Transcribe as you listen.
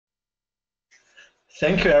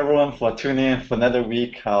Thank you everyone for tuning in for another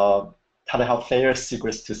week of Telehealth Fair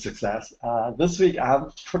Secrets to Success. This week I'm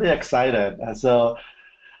pretty excited. So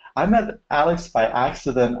I met Alex by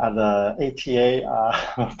accident at the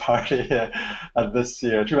ATA party this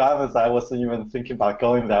year. To be honest, I wasn't even thinking about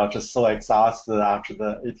going there. I was just so exhausted after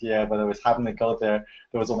the ATA, but I was having to go there.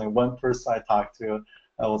 There was only one person I talked to.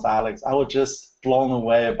 That was Alex. I was just blown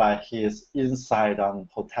away by his insight on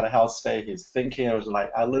whole telehealth space. His thinking. It was like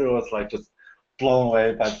I literally was like just blown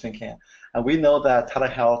away by thinking. And we know that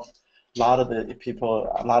telehealth, a lot of the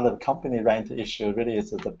people, a lot of the company ran into issue really is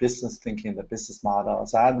the business thinking, the business model.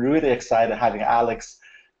 So I'm really excited having Alex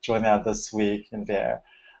join us this week in there.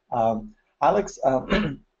 Alex,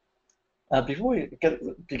 before we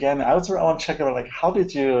begin, I also want to check out like how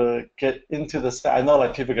did you get into this? I know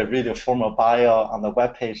like people can read your formal bio on the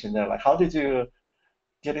webpage in there. Like how did you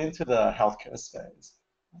get into the healthcare space?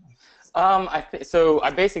 So I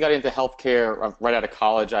basically got into healthcare right out of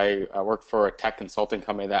college. I worked for a tech consulting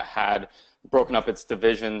company that had broken up its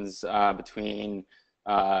divisions between,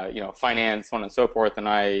 finance, so on and so forth. And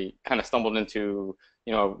I kind of stumbled into,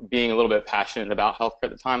 being a little bit passionate about healthcare at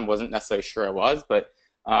the time. Wasn't necessarily sure I was, but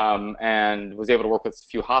and was able to work with a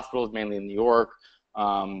few hospitals, mainly in New York.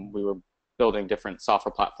 We were building different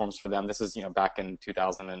software platforms for them. This is, back in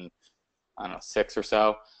 2006 or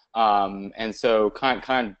so. And so kind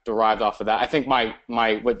of derived off of that. I think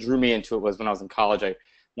what drew me into it was when I was in college, I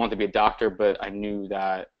wanted to be a doctor, but I knew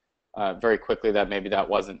that very quickly that maybe that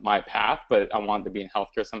wasn't my path, but I wanted to be in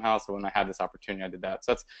healthcare somehow. So when I had this opportunity, I did that.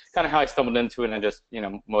 So that's kind of how I stumbled into it, and just,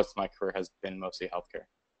 most of my career has been mostly healthcare.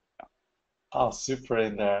 Oh, super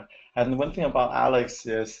in there. And one thing about Alex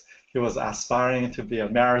is he was aspiring to be a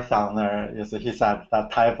marathoner. He's that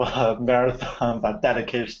type of marathon, that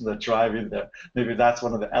dedication, the drive in there. Maybe that's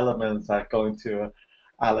one of the elements that go into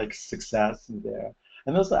Alex's success in there.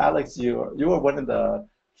 And also, Alex, you were one of the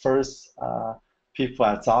first people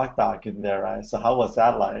at ZocDoc in there, right? So how was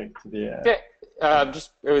that like to be Yeah,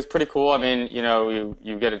 just it was pretty cool. I mean,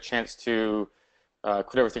 you get a chance to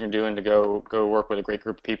quit everything you're doing to go work with a great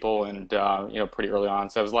group of people, and pretty early on,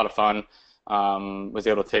 so it was a lot of fun. Was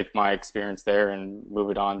able to take my experience there and move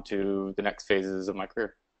it on to the next phases of my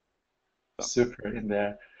career. So. super in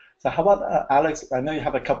there? So how about Alex? I know you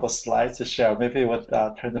have a couple of slides to share. Maybe we'll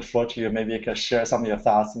turn the floor to you. Maybe you can share some of your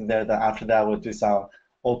thoughts in there. Then after that, we'll do some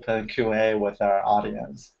open Q&A with our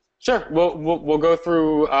audience. Sure, we'll go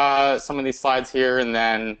through some of these slides here, and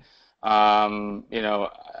then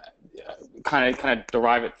kind of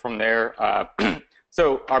derive it from there.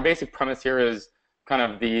 So our basic premise here is kind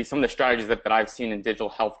of some of the strategies that I've seen in digital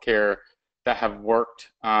healthcare that have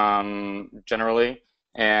worked generally,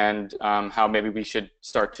 and how maybe we should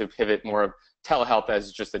start to pivot more of telehealth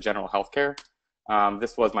as just a general healthcare.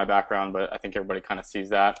 This was my background, but I think everybody kind of sees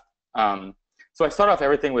that. So I start off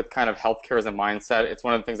everything with kind of healthcare as a mindset. It's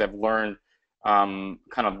one of the things I've learned kind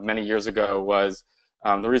of many years ago was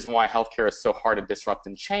the reason why healthcare is so hard to disrupt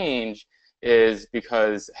and change is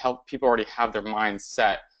because people already have their minds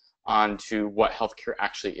set onto what healthcare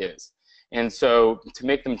actually is. And so to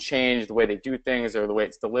make them change the way they do things or the way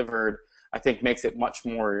it's delivered, I think makes it much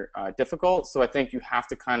more difficult. So I think you have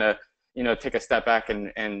to kind of, take a step back,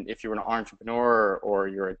 and if you're an entrepreneur or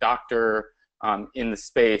you're a doctor in the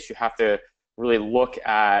space, you have to really look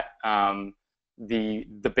at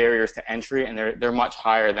the barriers to entry, and they're much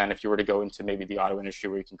higher than if you were to go into maybe the auto industry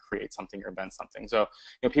where you can create something or invent something. So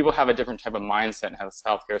people have a different type of mindset in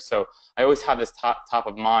healthcare. So I always have this top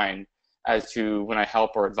of mind as to when I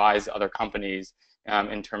help or advise other companies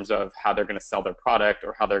in terms of how they're going to sell their product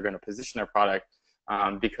or how they're going to position their product,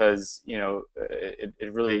 because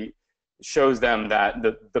it really shows them that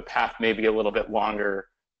the path may be a little bit longer,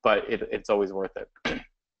 but it's always worth it.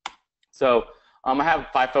 So I have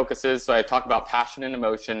 5 focuses. So I talk about passion and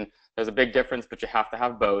emotion. There's a big difference, but you have to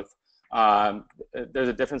have both. There's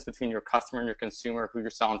a difference between your customer and your consumer, who you're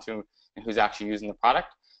selling to and who's actually using the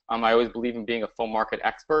product. I always believe in being a full market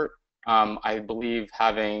expert. I believe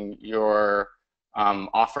having your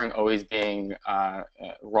offering always being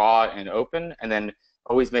raw and open, and then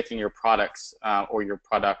always making your products or your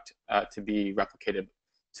product to be replicated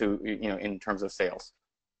to, in terms of sales.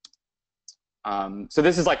 So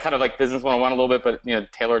this is kind of like business 101 a little bit,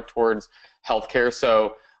 but tailored towards healthcare.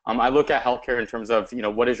 So I look at healthcare in terms of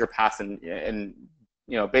what is your passion, and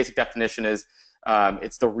basic definition is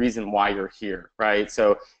it's the reason why you're here, right?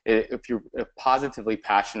 So if you're positively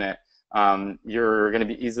passionate, you're going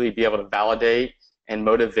to easily be able to validate and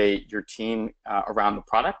motivate your team around the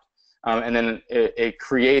product, and then it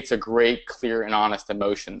creates a great, clear, and honest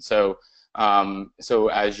emotion. So so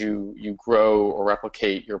as you grow or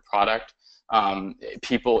replicate your product,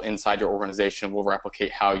 people inside your organization will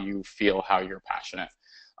replicate how you feel, how you're passionate.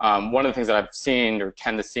 One of the things that I've seen or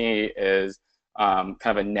tend to see is kind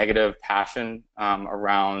of a negative passion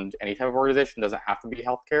around any type of organization. It doesn't have to be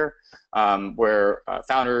healthcare, where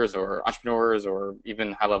founders or entrepreneurs or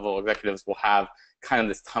even high-level executives will have kind of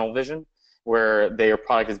this tunnel vision where their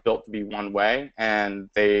product is built to be one way and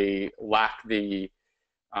they lack the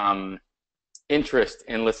interest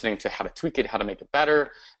in listening to how to tweak it, how to make it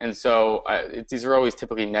better. And so these are always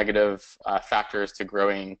typically negative factors to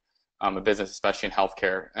growing a business, especially in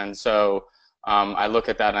healthcare. And so I look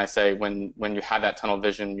at that and I say, when you have that tunnel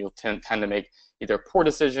vision, you'll tend to make either poor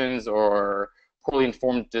decisions or poorly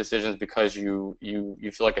informed decisions because you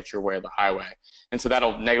feel like it's your way or the highway. And so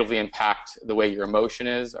that'll negatively impact the way your emotion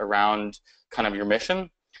is around kind of your mission.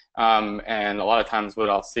 And a lot of times what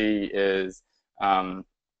I'll see is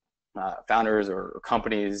founders or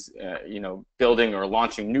companies, building or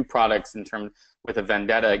launching new products with a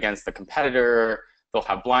vendetta against the competitor. They'll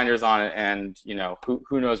have blinders on it, and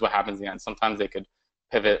who knows what happens in the end. Sometimes they could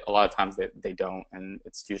pivot. A lot of times they don't, and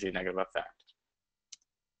it's usually a negative effect.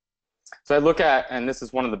 So I look at, and this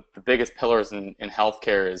is one of the biggest pillars in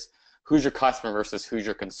healthcare, is who's your customer versus who's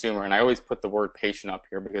your consumer. And I always put the word patient up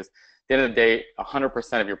here because at the end of the day,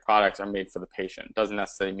 100% of your products are made for the patient. It doesn't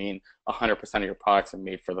necessarily mean 100% of your products are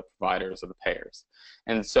made for the providers or the payers.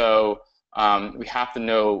 And so we have to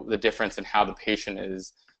know the difference in how the patient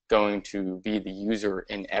is going to be the user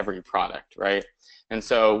in every product, right? And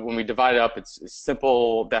so when we divide it up, it's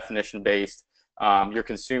simple definition based.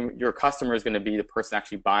 Your customer is going to be the person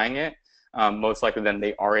actually buying it. Most likely then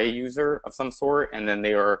they are a user of some sort, and then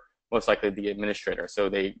they are most likely the administrator. So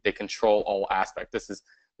they control all aspects. This is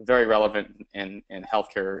very relevant in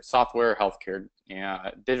healthcare software, healthcare,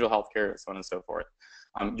 digital healthcare, so on and so forth.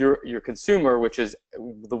 Your consumer, which is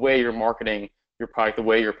the way you're marketing your product, the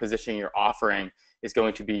way you're positioning your offering, is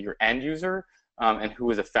going to be your end user and who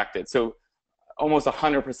is affected. So almost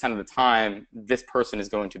 100% of the time, this person is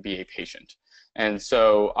going to be a patient. And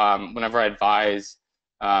so whenever I advise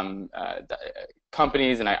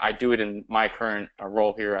companies, and I do it in my current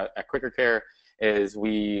role here at Quicker Care, is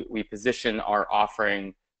we position our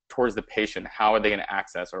offering towards the patient. How are they going to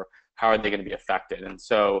access, or how are they going to be affected? And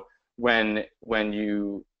so when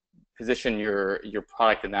you position your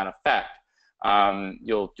product in that effect,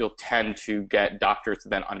 you'll tend to get doctors to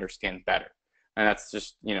then understand better. And that's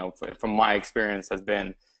just, from my experience, has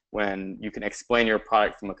been when you can explain your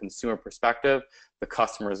product from a consumer perspective, the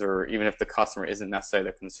customers, or even if the customer isn't necessarily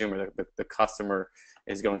the consumer, the customer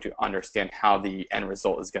is going to understand how the end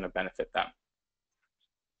result is going to benefit them.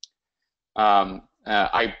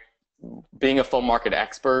 Being a full market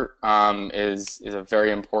expert is a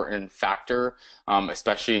very important factor,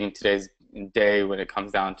 especially in today's day when it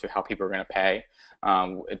comes down to how people are going to pay.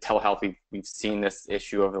 In telehealth, we've seen this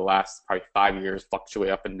issue over the last probably 5 years fluctuate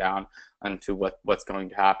up and down into what's going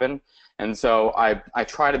to happen. And so I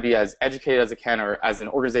try to be as educated as I can, or as an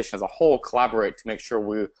organization as a whole, collaborate to make sure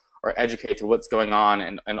we are educated to what's going on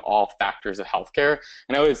in all factors of healthcare.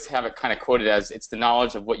 And I always have it kind of quoted as, it's the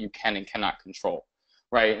knowledge of what you can and cannot control,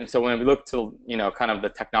 right? And so when we look to, kind of the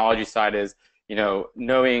technology side is,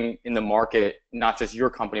 knowing in the market, not just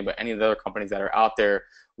your company, but any of the other companies that are out there,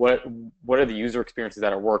 what are the user experiences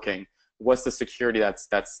that are working? What's the security that's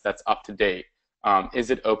up to date? Is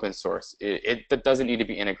it open source? That doesn't need to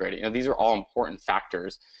be integrated. These are all important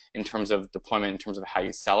factors in terms of deployment, in terms of how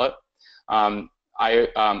you sell it. I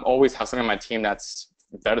always have someone on my team that's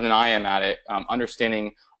better than I am at it,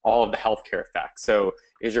 understanding all of the healthcare effects. So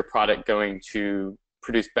is your product going to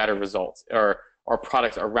produce better results, or are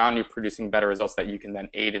products around you producing better results that you can then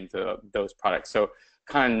aid into those products? So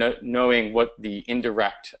kind of knowing what the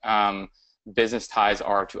indirect business ties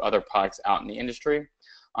are to other products out in the industry.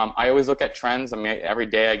 I always look at trends. I mean, every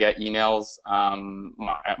day I get emails.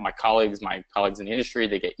 My colleagues in the industry,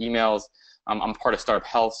 they get emails. I'm part of Startup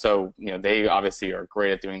Health, so they obviously are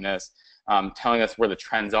great at doing this, telling us where the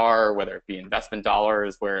trends are, whether it be investment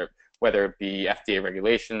dollars, whether it be FDA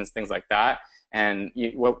regulations, things like that, and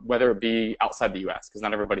whether it be outside the U.S., because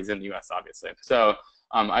not everybody's in the U.S. obviously. So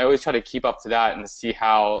I always try to keep up to that and to see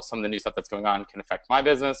how some of the new stuff that's going on can affect my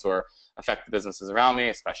business or affect the businesses around me,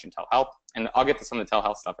 especially in telehealth. And I'll get to some of the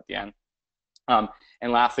telehealth stuff at the end.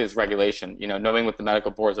 And lastly is regulation. Knowing what the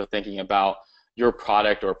medical boards are thinking about your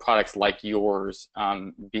product or products like yours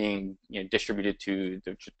being distributed to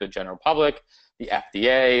the general public, the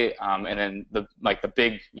FDA, and then the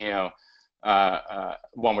big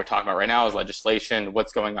one we're talking about right now is legislation.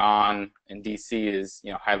 What's going on in DC is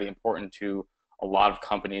highly important to a lot of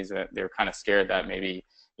companies. That they're kind of scared that maybe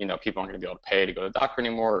people aren't going to be able to pay to go to the doctor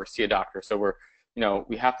anymore or see a doctor. So we're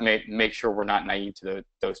we have to make sure we're not naive to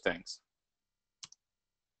those things.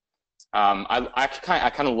 I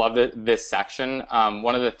kind of love this section.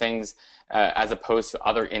 One of the things, as opposed to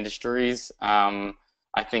other industries,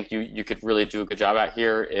 I think you could really do a good job at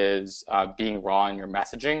here is being raw in your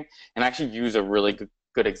messaging, and actually use a really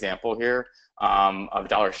good example here of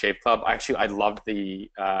Dollar Shave Club. Actually, I loved the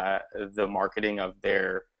marketing of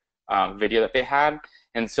their video that they had,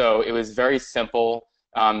 and so it was very simple.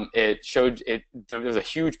 It showed it. There was a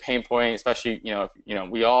huge pain point, especially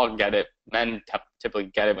we all get it. Men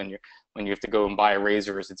typically get it when you have to go and buy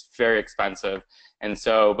razors. It's very expensive, and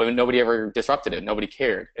so but nobody ever disrupted it. Nobody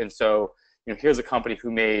cared, and so here's a company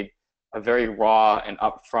who made a very raw and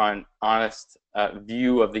upfront, honest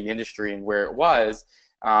view of the industry and where it was,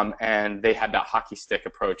 and they had that hockey stick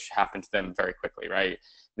approach happen to them very quickly, right?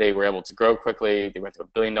 They were able to grow quickly. They went to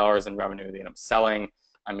 $1 billion in revenue. They ended up selling.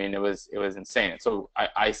 I mean, it was insane. So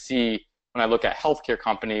I see when I look at healthcare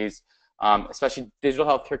companies, especially digital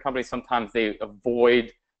healthcare companies, sometimes they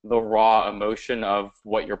avoid the raw emotion of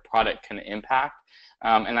what your product can impact.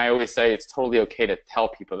 And I always say it's totally okay to tell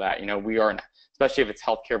people that, we are, especially if it's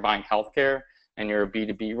healthcare buying healthcare and you're a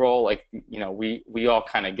B2B role, like, we all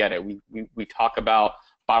kind of get it. We talk about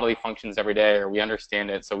bodily functions every day, or we understand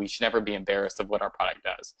it, so we should never be embarrassed of what our product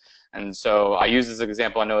does. And so I use this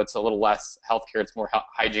example. I know it's a little less healthcare, it's more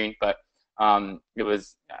hygiene, but I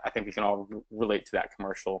think we can all relate to that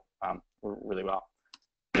commercial really well.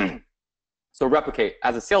 So replicate.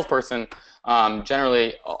 As a salesperson,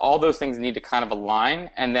 generally, all those things need to kind of align.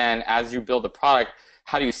 And then as you build a product,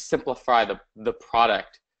 how do you simplify the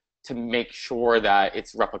product to make sure that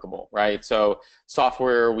it's replicable, right? So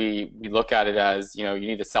software, we look at it as, you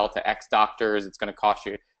need to sell to X doctors. It's going to cost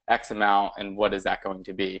you X amount, and what is that going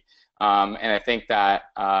to be? And I think that,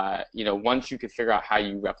 once you can figure out how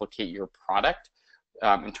you replicate your product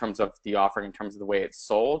in terms of the offering, in terms of the way it's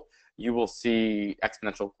sold, you will see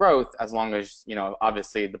exponential growth, as long as,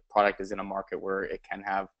 obviously the product is in a market where it can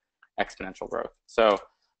have exponential growth. So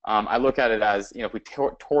I look at it as, if we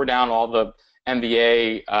tore down all the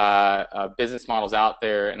MBA business models out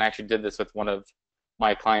there, and I actually did this with one of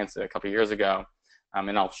my clients a couple of years ago,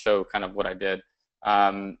 and I'll show kind of what I did.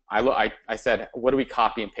 I said, what do we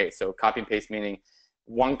copy and paste? So copy and paste meaning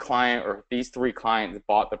one client or these 3 clients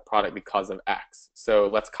bought the product because of X. So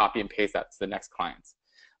let's copy and paste that to the next clients.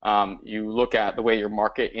 You look at the way your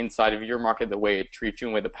market, inside of your market, the way it treats you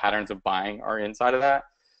and the way the patterns of buying are inside of that.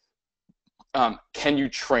 Can you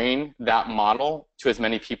train that model to as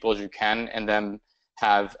many people as you can, and then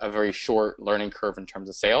have a very short learning curve in terms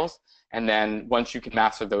of sales? And then once you can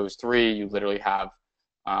master those 3, you literally have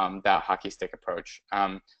that hockey stick approach.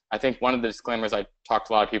 I think one of the disclaimers, I talked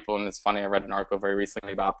to a lot of people, and it's funny, I read an article very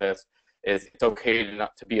recently about this, is it's okay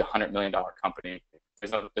to be a $100 million company.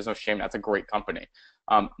 There's no shame. That's a great company.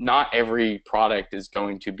 Not every product is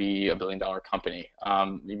going to be a $1 billion company,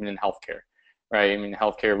 even in healthcare, right? I mean,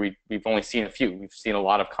 healthcare, we've only seen a few. We've seen a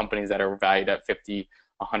lot of companies that are valued at 50,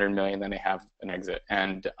 100 million, then they have an exit,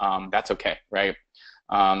 and that's okay, right?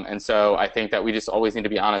 And so I think that we just always need to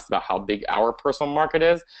be honest about how big our personal market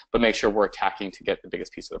is, but make sure we're attacking to get the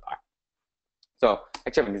biggest piece of the pie. So I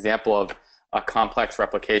actually have an example of a complex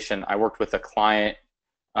replication. I worked with a client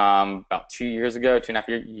about 2 years ago,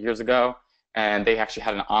 2.5 years ago, and they actually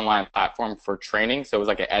had an online platform for training. So it was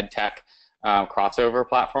like an ed tech crossover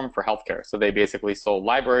platform for healthcare. So they basically sold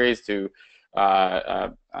libraries to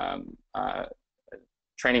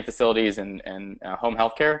training facilities and home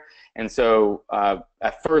healthcare. And so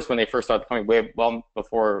at first, when they first started coming, way well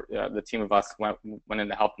before the team of us went in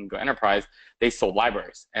to help them go enterprise, they sold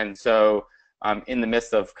libraries. And so in the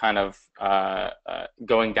midst of kind of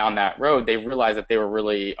going down that road, they realized that they were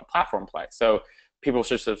really a platform play. So people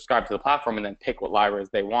should subscribe to the platform and then pick what libraries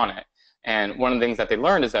they wanted. And one of the things that they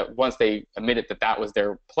learned is that once they admitted that that was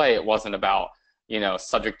their play, it wasn't about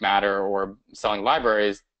subject matter or selling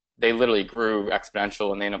libraries. They literally grew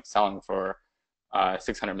exponential, and they ended up selling for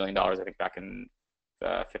 $600 million, I think, back in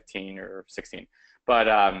 15 or 16. But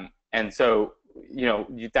and so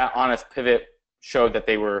that honest pivot showed that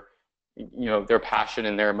they were, their passion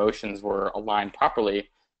and their emotions were aligned properly,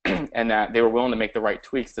 and that they were willing to make the right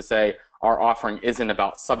tweaks to say our offering isn't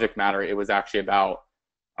about subject matter. It was actually about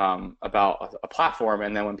a platform,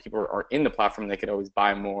 and then when people are in the platform, they could always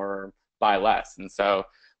buy more, buy less. And so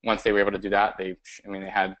once they were able to do that, they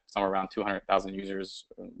had somewhere around 200,000 users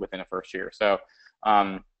within the first year. So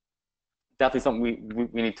definitely something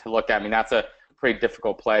we need to look at. I mean, that's a pretty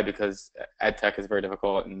difficult play because ed tech is very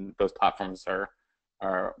difficult, and those platforms are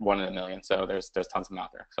 1 in a million. So there's tons of them out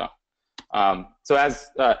there. So So as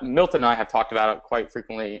Milton and I have talked about it quite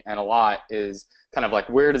frequently and a lot, is kind of like,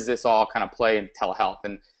 where does this all kind of play in telehealth?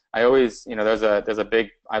 And I always, there's a big,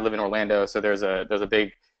 I live in Orlando, so there's a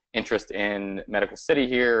big interest in Medical City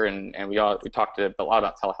here, and we talked a lot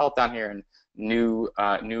about telehealth down here and new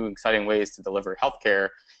exciting ways to deliver healthcare.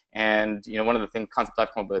 And one of the concepts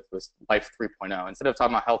I've come up with was Life 3.0. Instead of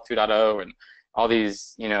talking about Health 2.0 and all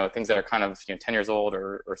these things that are kind of 10 years old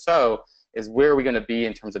or so, is where are we going to be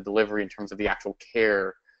in terms of delivery, in terms of the actual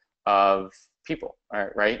care of people,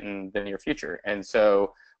 right, in the near future. And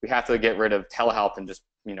so we have to get rid of telehealth and just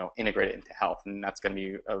integrate it into health, and that's going to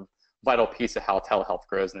be a vital piece of how telehealth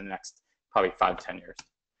grows in the next probably 5 to 10 years.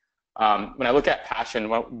 When I look at passion,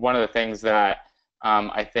 one of the things that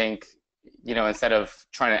I think, instead of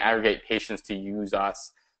trying to aggregate patients to use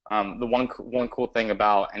us, the one cool thing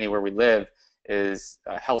about anywhere we live is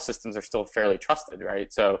health systems are still fairly trusted,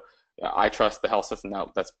 right? So I trust the health system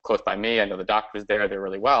that's close by me. I know the doctors there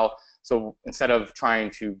really well. So instead of trying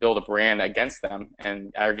to build a brand against them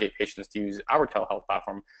and aggregate patients to use our telehealth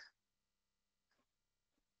platform,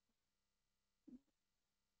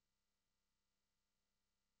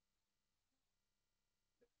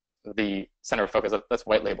 the center of focus, let's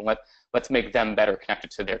white label, let's make them better connected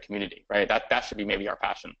to their community, right? That should be maybe our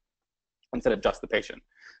passion instead of just the patient.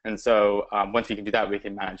 And so once we can do that, we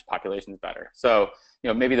can manage populations better. So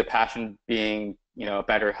maybe the passion being a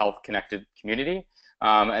better health connected community,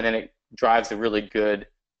 and then it drives a really good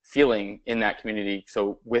feeling in that community.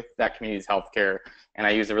 So with that community's healthcare, and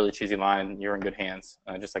I use a really cheesy line, you're in good hands,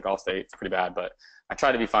 just like Allstate. It's pretty bad, but I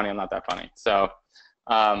try to be funny. I'm not that funny. So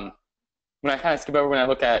when I kind of skip over, when I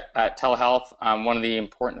look at telehealth, one of the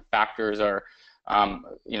important factors are,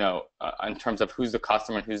 in terms of who's the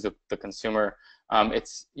customer and who's the consumer.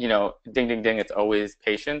 It's, ding, ding, ding, it's always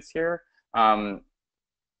patients here. I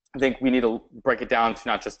think we need to break it down to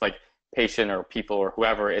not just like patient or people or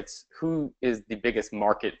whoever. It's who is the biggest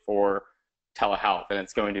market for telehealth, and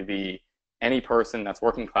it's going to be any person that's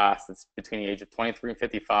working class, that's between the age of 23 and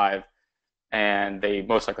 55, and they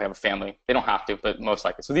most likely have a family. They don't have to, but most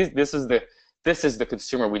likely. So this is the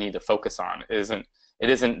consumer we need to focus on. It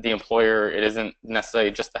isn't the employer. It isn't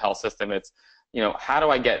necessarily just the health system. It's, how do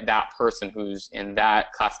I get that person who's in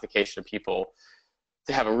that classification of people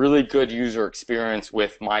to have a really good user experience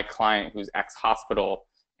with my client who's ex-hospital,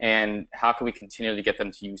 and how can we continue to get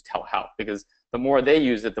them to use telehealth? Because the more they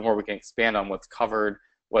use it, the more we can expand on what's covered,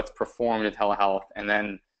 what's performed in telehealth, and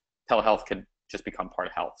then telehealth could just become part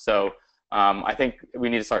of health. So I think we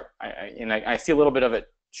need to start, I see a little bit of it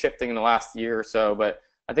shifting in the last year or so, but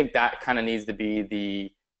I think that kind of needs to be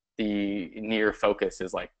the near focus,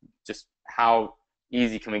 is like, just how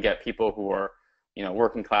easy can we get people who are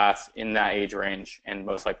working class in that age range, and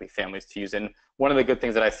most likely families, to use. And one of the good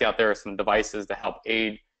things that I see out there are some devices to help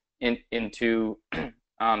aid into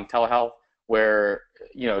telehealth, where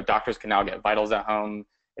doctors can now get vitals at home.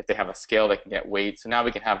 If they have a scale, they can get weight. So now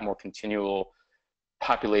we can have more continual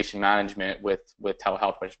population management with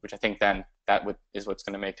telehealth, which I think then is what's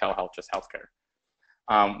going to make telehealth just healthcare.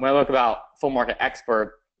 When I look about full market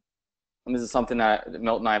expert, and this is something that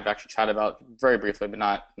Milton and I have actually chatted about very briefly, but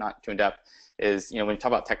not too in depth, is when you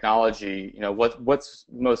talk about technology, what's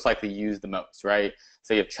most likely used the most, right?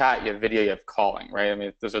 So you have chat, you have video, you have calling, right? I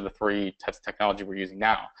mean, those are the 3 types of technology we're using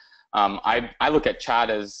now. I look at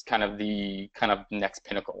chat as kind of the next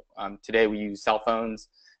pinnacle. Today we use cell phones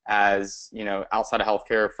as outside of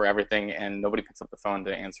healthcare for everything, and nobody picks up the phone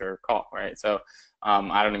to answer a call, right? So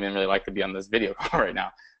I don't even really like to be on this video call right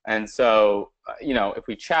now. And so if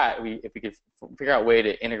we chat, if we could figure out a way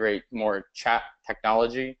to integrate more chat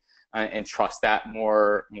technology and trust that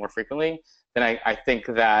more frequently, then I think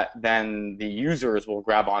that then the users will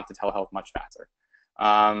grab onto telehealth much faster.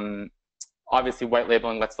 Obviously, white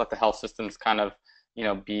labeling, let's let the health systems kind of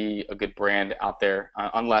be a good brand out there,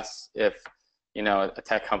 unless if a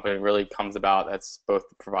tech company really comes about that's both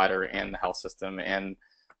the provider and the health system and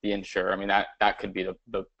the insurer. I mean, that could be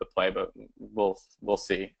the play, but we'll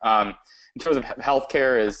see. In terms of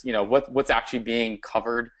healthcare, is what's actually being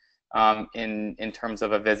covered in terms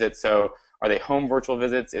of a visit. So are they home virtual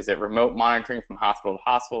visits? Is it remote monitoring from hospital to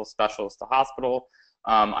hospital, specialist to hospital?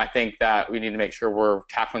 I think that we need to make sure we're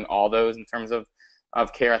tackling all those in terms of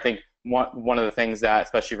care. I think one of the things that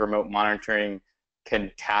especially remote monitoring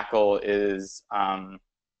can tackle is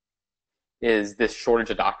this shortage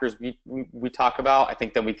of doctors we talk about. I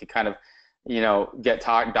think that we could kind of get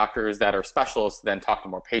doctors that are specialists then talk to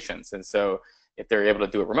more patients, and so if they're able to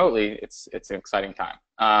do it remotely, it's an exciting time.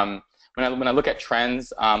 When I look at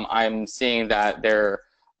trends, I'm seeing that there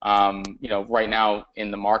Right now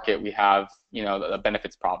in the market we have, the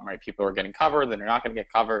benefits problem, right? People are getting covered, then they're not going to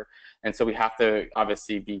get covered, and so we have to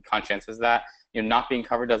obviously be conscientious of that. Not being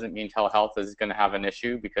covered doesn't mean telehealth is going to have an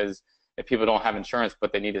issue, because if people don't have insurance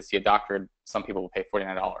but they need to see a doctor, some people will pay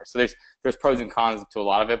 $49. So there's pros and cons to a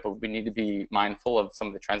lot of it, but we need to be mindful of some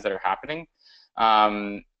of the trends that are happening.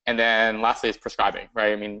 And then lastly is prescribing,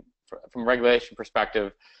 right? I mean, from a regulation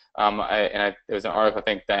perspective, there was an article I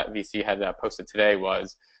think that VSee had posted today,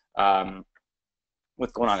 was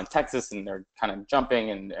what's going on in Texas, and they're kind of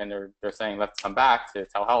jumping, and they're saying let's come back to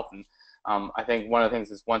telehealth. And I think one of the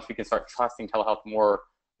things is, once we can start trusting telehealth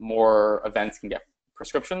more events can get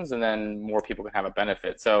prescriptions, and then more people can have a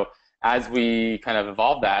benefit. So as we kind of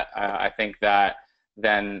evolve that, I think that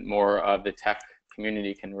then more of the tech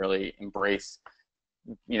community can really embrace,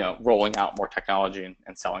 rolling out more technology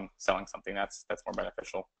and selling something that's more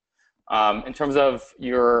beneficial. In terms of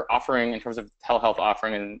your offering, in terms of telehealth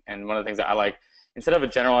offering, and one of the things that I like, instead of a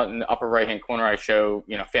general, in the upper right hand corner, I show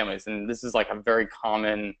families, and this is like a very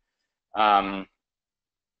common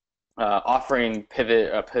offering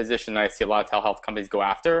pivot position that I see a lot of telehealth companies go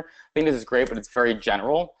after. I think this is great, but it's very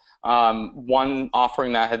general. One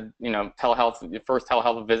offering that had telehealth, the first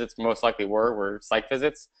telehealth visits most likely were psych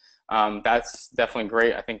visits. That's definitely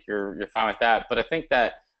great. I think you're fine with that. But I think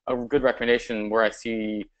that a good recommendation where I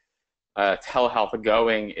see telehealth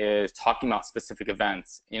going is talking about specific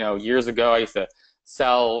events. Years ago I used to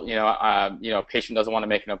sell, a patient doesn't want to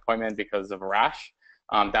make an appointment because of a rash.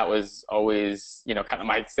 That was always, kind of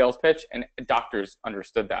my sales pitch, and doctors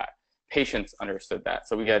understood that, patients understood that.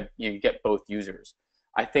 So you get both users.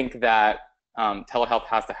 I think that telehealth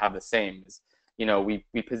has to have the same. We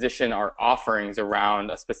position our offerings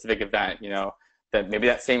around a specific event. That maybe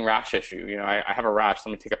that same rash issue. I have a rash.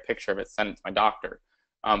 Let me take a picture of it, send it to my doctor.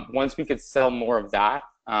 Once we could sell more of that,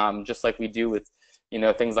 just like we do with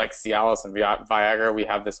things like Cialis and Viagra, we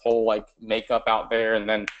have this whole like makeup out there, and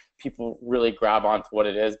then people really grab onto what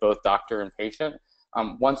it is, both doctor and patient.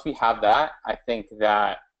 Once we have that, I think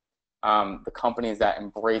that the companies that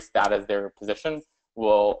embrace that as their position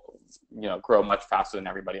will grow much faster than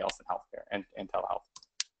everybody else in healthcare and telehealth.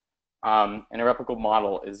 And a replicable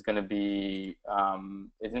model is going to be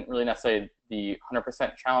isn't really necessarily the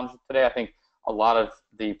 100% challenge today. I think a lot of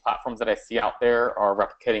the platforms that I see out there are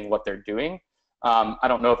replicating what they're doing. I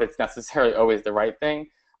don't know if it's necessarily always the right thing.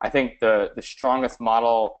 I think the strongest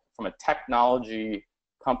model from a technology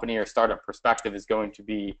company or startup perspective is going to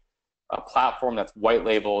be a platform that's white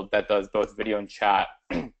labeled, that does both video and chat.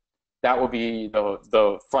 That will be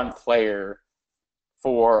the front player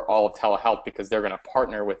for all of telehealth, because they're going to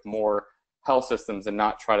partner with more health systems and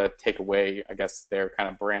not try to take away, I guess, their kind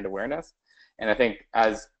of brand awareness. And I think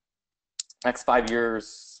as next 5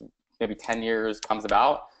 years, maybe 10 years comes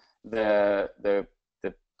about, the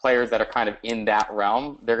players that are kind of in that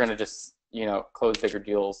realm, they're going to just close bigger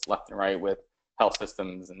deals left and right with health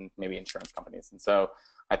systems and maybe insurance companies. And so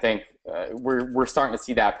I think we're starting to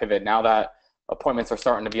see that pivot now that appointments are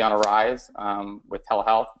starting to be on a rise with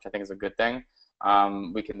telehealth, which I think is a good thing.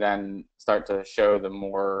 We can then start to show the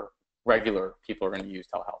more regular people are going to use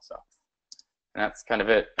telehealth. So, and that's kind of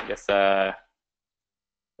it, I guess.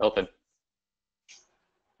 Open.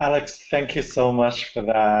 Alex, thank you so much for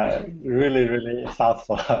that really, really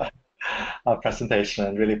thoughtful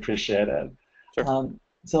presentation. Really appreciate it. Sure.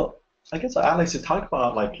 So I guess, Alex, you talked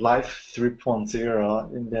about like Life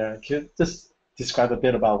 3.0 in there. Can you just describe a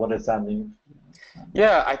bit about what does that mean?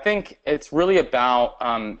 Yeah, I think it's really about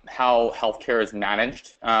how healthcare is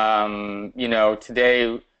managed.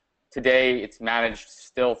 Today it's managed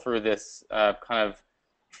still through this kind of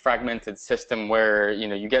fragmented system where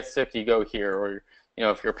you get sick, you go here, or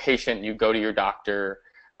if you're a patient, you go to your doctor.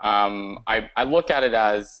 I look at it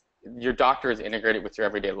as your doctor is integrated with your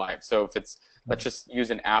everyday life. So if it's, let's just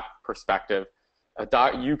use an app perspective,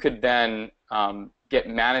 you could then get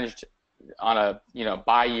managed on a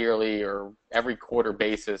bi-yearly or every quarter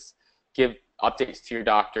basis, give updates to your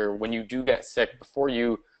doctor. When you do get sick, before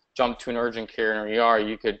you jump to an urgent care in an ER,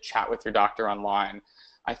 you could chat with your doctor online.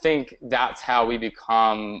 I think that's how we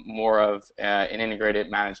become more of an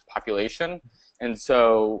integrated managed population. And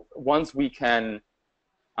so once we can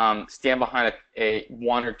stand behind a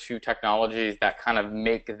one or two technologies that kind of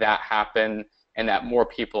make that happen, and that more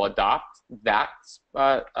people adopt that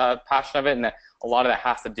passion of it, and that a lot of that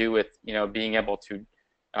has to do with being able to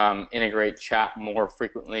integrate chat more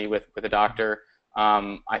frequently with a doctor.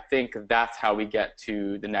 I think that's how we get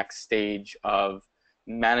to the next stage of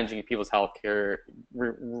managing people's healthcare,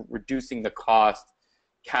 reducing the cost,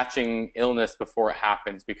 catching illness before it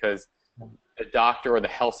happens, because the doctor or the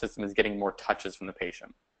health system is getting more touches from the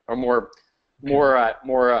patient, or more Okay.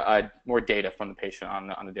 more data from the patient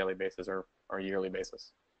on a daily basis or a yearly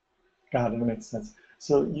basis. Got it. That makes sense.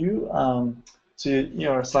 So so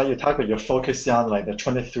you talk about you're focusing on like the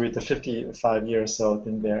 23 to 55 years old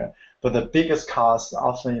in there, but the biggest cost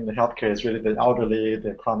often in the healthcare is really the elderly,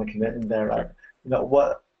 the chronic in there. Like, Sure.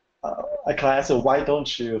 what I can answer, why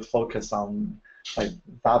don't you focus on like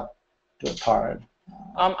that the part?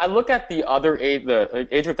 I look at the other age, the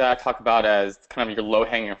age group that I talk about as kind of your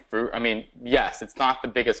low-hanging fruit. I mean, yes, it's not the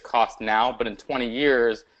biggest cost now, but in 20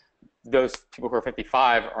 years, those people who are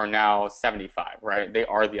 55 are now 75, right? They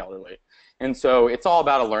are the elderly. And so it's all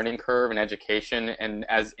about a learning curve and education. And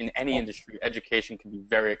as in any industry, education can be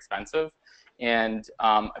very expensive. And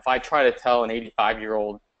if I try to tell an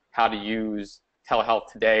 85-year-old how to use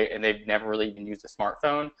telehealth today and they've never really even used a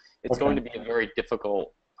smartphone, it's going Okay. to be a very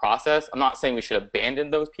difficult process. I'm not saying we should abandon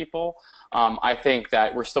those people. I think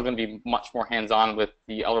that we're still going to be much more hands-on with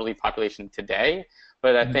the elderly population today.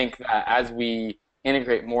 But I Mhm. think that as we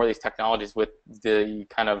integrate more of these technologies with the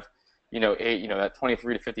kind of that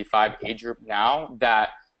 23 to 55 age group now, that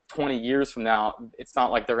 20 years from now it's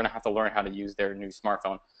not like they're going to have to learn how to use their new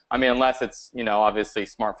smartphone. I mean, unless it's obviously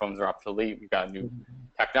smartphones are obsolete, we've got a new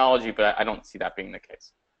technology, but I don't see that being the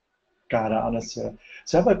case. Got it, understood.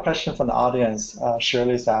 So I have a question from the audience.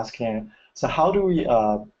 Shirley's asking, so how do we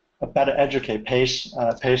better educate patient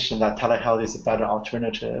that telehealth is a better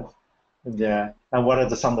alternative there? And what are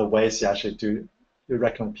some of the ways you actually you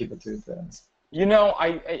recommend people do this?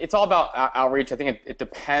 It's all about outreach. I think it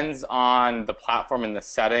depends on the platform and the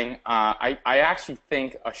setting. I actually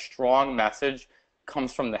think a strong message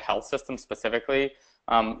comes from the health system specifically.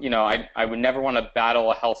 I would never want to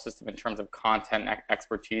battle a health system in terms of content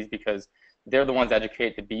expertise because they're the ones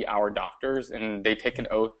educated to be our doctors and they take an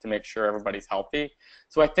oath to make sure everybody's healthy.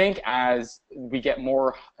 So I think as we get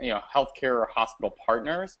more, healthcare or hospital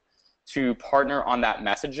partners to partner on that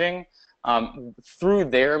messaging, through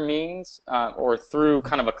their means or through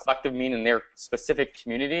kind of a collective mean in their specific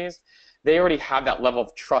communities, they already have that level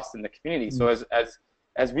of trust in the community. So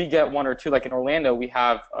as we get one or two, like in Orlando, we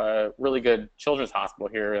have a really good children's hospital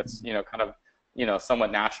here. It's kind of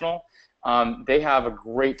somewhat national. They have a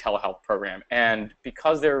great telehealth program, and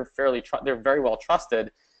because they're very well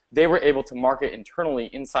trusted, they were able to market internally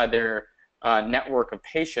inside their network of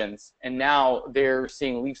patients, and now they're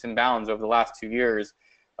seeing leaps and bounds over the last 2 years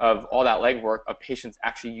of all that legwork of patients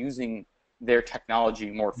actually using their technology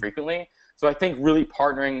more frequently. So I think really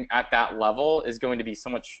partnering at that level is going to be so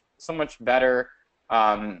much better,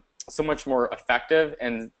 so much more effective,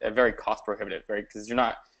 and very cost prohibitive, right? Because you're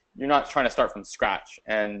not trying to start from scratch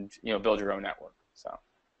and build your own network. So.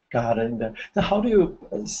 Got it. Then how do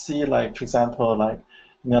you see, like, for example, like,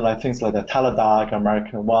 like things like the Teladoc,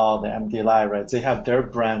 American Well, the MD Live, right? They have their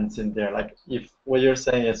brands in there. Like, if what you're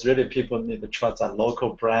saying is really people need to trust that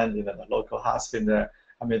local brand, the local hospital there.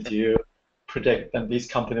 I mean, do you predict that these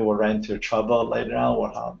companies will run into trouble later on, or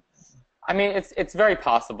how? I mean, it's very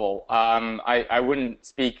possible. I wouldn't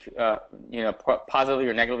speak positively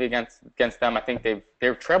or negatively against them. I think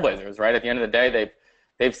they're trailblazers, right? At the end of the day,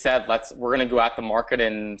 they've said we're going to go out the market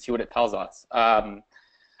and see what it tells us.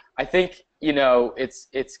 I think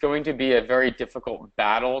it's going to be a very difficult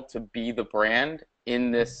battle to be the brand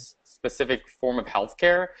in this specific form of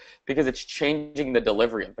healthcare because it's changing the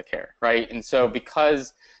delivery of the care, right? And so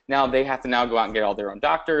because now they have to now go out and get all their own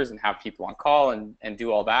doctors and have people on call and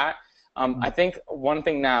do all that. I think one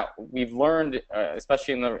thing that we've learned,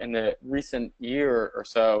 especially in the recent year or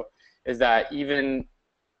so, is that even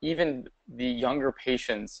the younger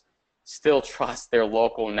patients still trust their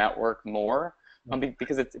local network more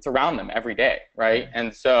because it's around them every day, right?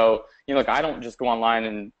 And so like I don't just go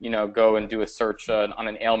online and go and do a search on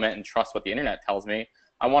an ailment and trust what the internet tells me.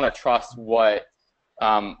 I want to trust what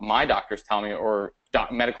my doctors tell me or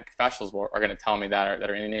medical professionals are going to tell me that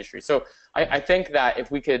are in the industry. So I think that if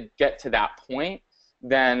we could get to that point,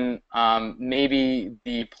 then maybe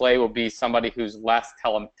the play will be somebody who's less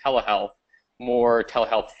telehealth, more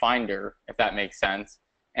telehealth finder, if that makes sense,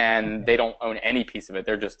 and they don't own any piece of it.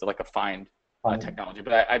 They're just like a find technology.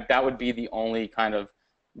 But that would be the only kind of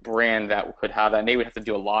brand that could have that. And they would have to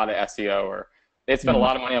do a lot of SEO or they'd spend a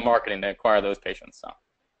lot of money on marketing to acquire those patients. So.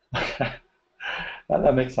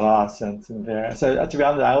 That makes a lot of sense in there. So to be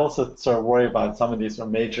honest, I also sort of worry about some of these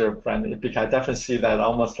major brands because I definitely see that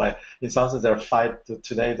almost like in some sense their fight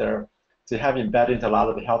today they have embedded into a lot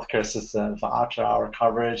of the healthcare system for after-hour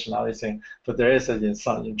coverage and everything. But there is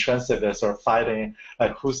some intrinsic sort of fighting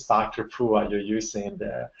like whose doctor pool are you using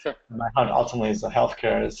there? Sure. My hunch ultimately is the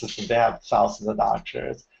healthcare system. They have thousands of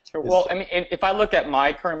doctors. Sure. It's, Well, I mean, if I look at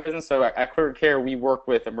my current business, so at Clear Care, we work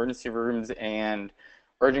with emergency rooms and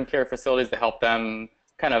urgent care facilities to help them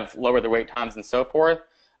kind of lower their wait times and so forth.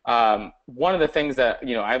 One of the things that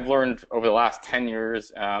I've learned over the last 10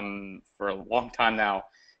 years, for a long time now,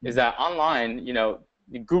 is that online,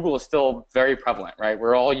 Google is still very prevalent, right?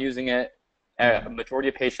 We're all using it. A majority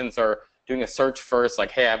of patients are doing a search first,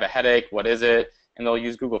 like, hey, I have a headache, what is it? And they'll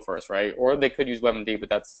use Google first, right? Or they could use WebMD, but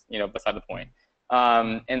that's beside the point.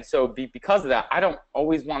 And so because of that, I don't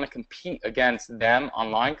always want to compete against them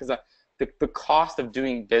online, because the cost of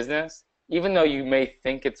doing business, even though you may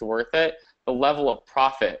think it's worth it, the level of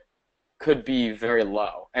profit could be very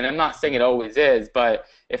low. And I'm not saying it always is, but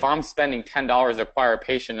if I'm spending $10 to acquire a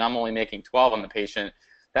patient and I'm only making 12 on the patient,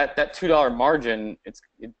 that $2 margin, it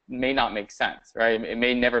may not make sense, right? It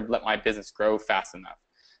may never let my business grow fast enough.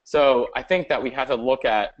 So I think that we have to look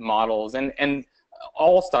at models, and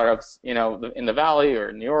all startups, in the Valley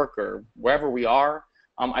or New York or wherever we are,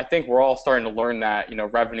 I think we're all starting to learn that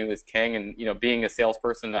revenue is king, and being a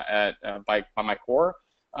salesperson by my core,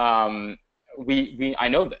 I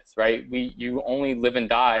know this, right? You only live and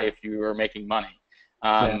die if you are making money.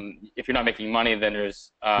 If you're not making money, then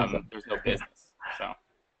there's no business. So.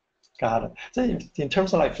 Got it. So in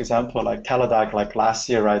terms of, like, for example, like Teladoc, like last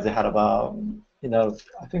year, right, they had about,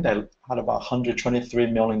 I think they had about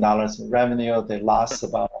 $123 million in revenue. They lost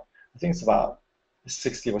about, I think it's about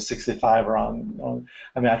 60 or 65 around.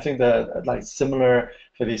 I mean, I think that, like, similar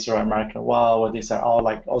for these sort of American Well, these are all,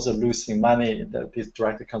 like, also losing money. These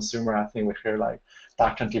direct to consumer, I think we hear, like,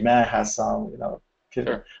 Doctor Demand has some,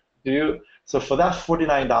 Sure. So for that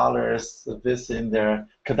 $49 this in there,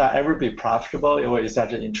 could that ever be profitable, or is that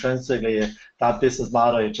just intrinsically that business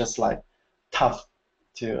model is just, like, tough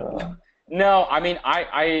to? No, I mean,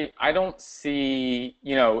 I don't see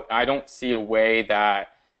a way that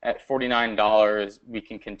at $49 we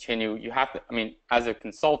can continue. You have to, I mean, as a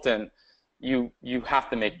consultant, you have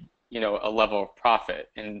to make a level of profit,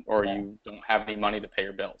 or you don't have any money to pay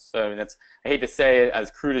your bills. So I hate to say it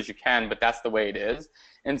as crude as you can, but that's the way it is.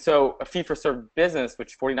 And so a fee-for-service business,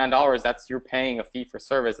 which $49, you're paying a fee for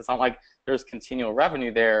service. It's not like there's continual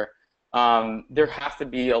revenue there. There has to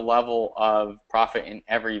be a level of profit in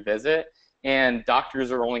every visit, and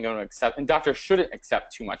doctors are only going to accept, and doctors shouldn't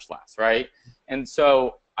accept too much less, right? And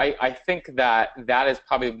so I think that is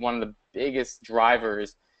probably one of the biggest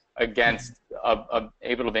drivers against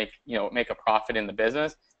able to make a profit in the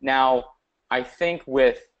business. Now, I think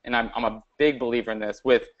and I'm a big believer in this,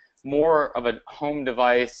 with more of a home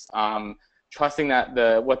device, trusting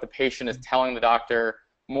that what the patient is telling the doctor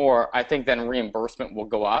more, I think then reimbursement will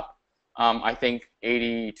go up. I think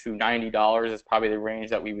 $80 to $90 is probably the range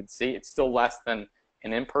that we would see. It's still less than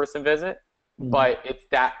an in-person visit, but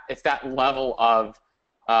it's that level of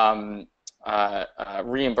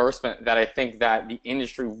reimbursement that I think that the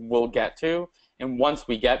industry will get to. And once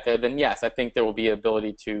we get there, then yes, I think there will be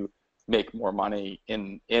ability to make more money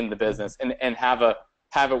in the business, and have it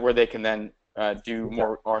where they can then do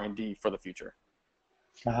more R&D for the future.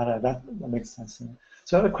 Got it. That makes sense.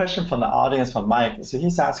 So I have a question from the audience, from Mike. So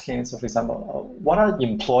he's asking, so for example, what are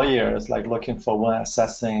employers like looking for when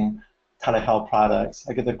assessing telehealth products?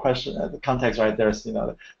 Like the question, the context right there is,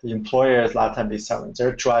 the employers, a lot of times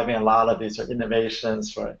they're driving a lot of these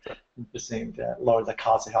innovations for increasing lower the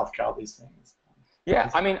cost of healthcare, all these things. Yeah,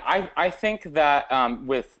 I mean, I think that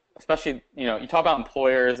especially, you talk about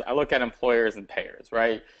employers, I look at employers and payers,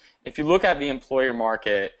 right? If you look at the employer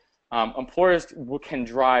market, employers can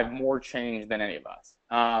drive more change than any of us,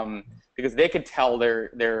 because they could tell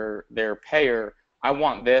their payer, I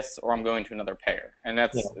want this, or I'm going to another payer, and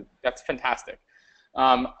that's fantastic.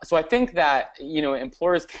 So I think that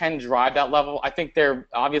employers can drive that level. I think they're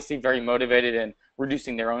obviously very motivated in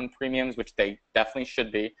reducing their own premiums, which they definitely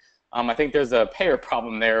should be. I think there's a payer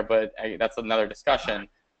problem there, but that's another discussion.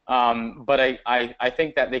 But I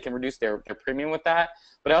think that they can reduce their premium with that.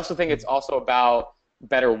 But I also think it's also about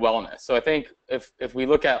better wellness. So I think if we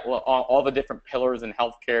look at all the different pillars in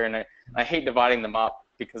healthcare, and I hate dividing them up,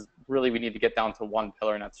 because really we need to get down to one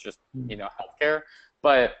pillar, and that's just healthcare.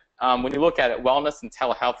 But when you look at it, wellness and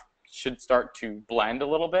telehealth should start to blend a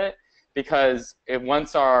little bit, because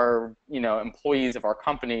once our employees of our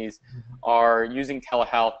companies are using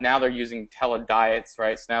telehealth, now they're using telediets,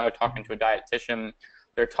 right? So now they're talking to a dietitian,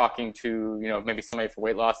 they're talking to maybe somebody for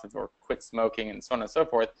weight loss or quit smoking, and so on and so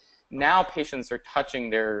forth. Now patients are touching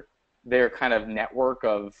their kind of network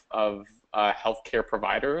of healthcare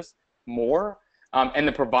providers more, and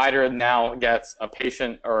the provider now gets a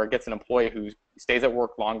patient or gets an employee who stays at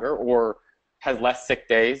work longer or has less sick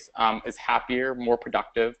days, is happier, more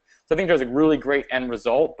productive. So I think there's a really great end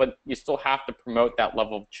result, but you still have to promote that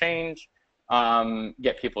level of change,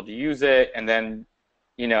 get people to use it, and then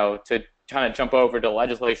to trying to jump over to the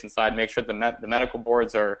legislation side, make sure the medical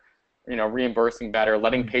boards are, reimbursing better,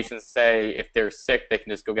 letting patients say if they're sick, they can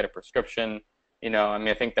just go get a prescription. I mean,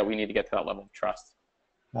 I think that we need to get to that level of trust.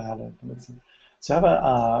 Got it. So I have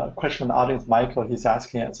a question from the audience, Michael. He's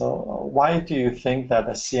asking, so why do you think that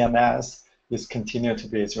the CMS is continuing to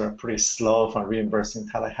be sort of pretty slow from reimbursing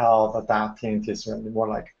telehealth, adapting to sort of more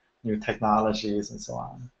like new technologies and so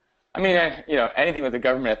on? I mean, anything with the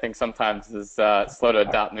government, I think sometimes is slow to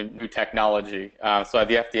adopt new technology. So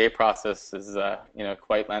the FDA process is,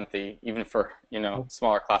 quite lengthy, even for,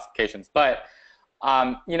 smaller classifications. But,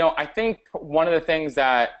 I think one of the things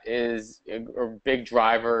that is a big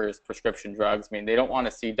driver is prescription drugs. I mean, they don't want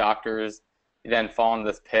to see doctors then fall into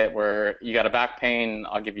this pit where you got a back pain,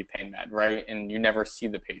 I'll give you pain med, right? And you never see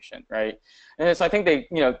the patient, right? And so I think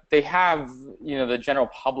they have, the general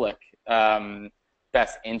public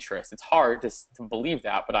best interest. It's hard to believe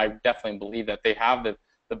that, but I definitely believe that they have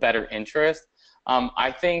the better interest.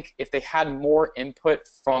 I think if they had more input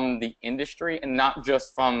from the industry and not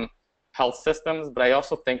just from health systems, but I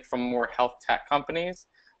also think from more health tech companies,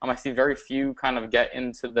 I see very few kind of get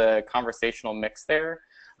into the conversational mix there.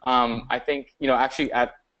 I think, actually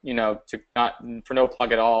for no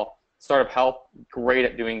plug at all, Startup Health, great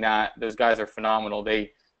at doing that. Those guys are phenomenal.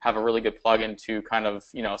 They have a really good plug into kind of,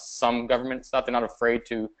 some government stuff. They're not afraid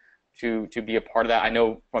to be a part of that. I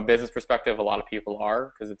know from a business perspective, a lot of people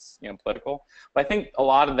are because it's, political. But I think a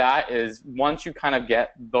lot of that is once you kind of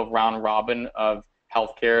get the round robin of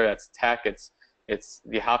healthcare, that's tech, it's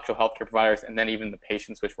the actual healthcare providers, and then even the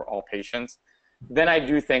patients, which we're all patients, then I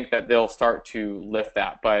do think that they'll start to lift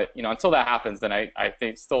that. But, until that happens, then I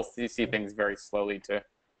think still see things very slowly to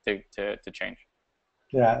change.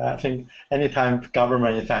 Yeah, I think anytime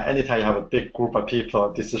anytime you have a big group of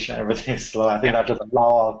people, decision, everything is slow. I think that's just a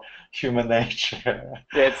law of human nature.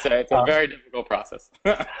 It's a very difficult process.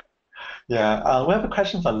 Yeah, we have a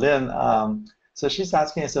question for Lynn. So she's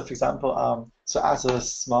asking, so for example, so as a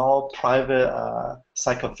small private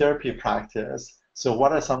psychotherapy practice, so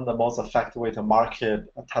what are some of the most effective way to market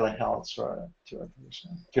telehealth to a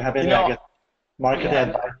patient? Do you have any, I guess, marketing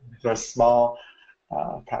advice for a small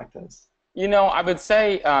practice? I would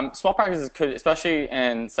say small practices could, especially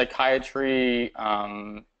in psychiatry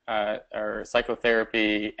or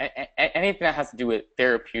psychotherapy, anything that has to do with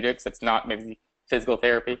therapeutics that's not maybe physical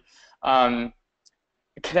therapy,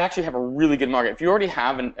 could actually have a really good market. If you already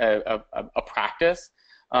have a practice,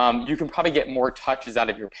 you can probably get more touches out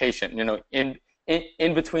of your patient.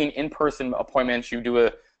 In between in-person appointments, you do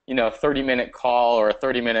a 30-minute call or a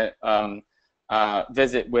 30-minute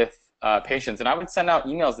visit with patients, and I would send out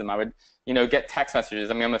emails to them. I would get text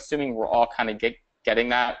messages. I mean, I'm assuming we're all kind of getting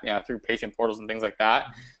that through patient portals and things like that.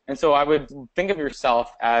 And so I would think of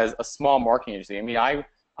yourself as a small marketing agency. I mean,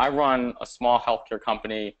 I run a small healthcare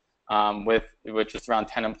company with just around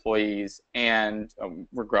 10 employees, and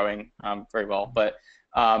we're growing very well. But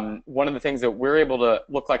one of the things that we're able to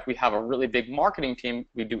look like we have a really big marketing team.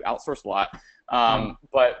 We do outsource a lot,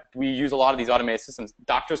 but we use a lot of these automated systems.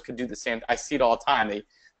 Doctors could do the same. I see it all the time.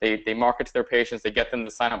 They market to their patients. They get them to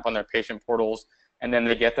sign up on their patient portals, and then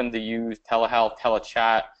they get them to use telehealth,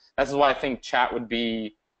 telechat. This is why I think chat would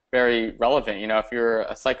be very relevant. If you're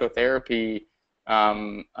a psychotherapy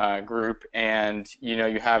group and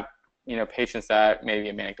you have patients that maybe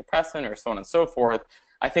a manic depressant or so on and so forth,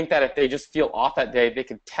 I think that if they just feel off that day, they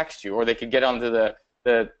could text you, or they could get onto the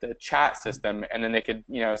chat system, and then they could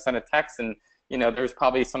send a text, and there's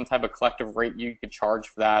probably some type of collective rate you could charge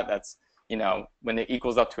for that. That's when it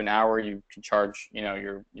equals up to an hour, you can charge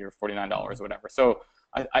your $49 or whatever. So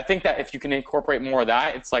I think that if you can incorporate more of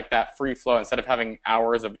that, it's like that free flow. Instead of having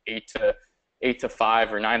hours of 8 to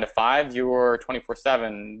 5 or 9 to 5, you're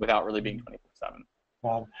 24/7 without really being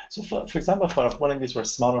 24/7. So for example, for one of these were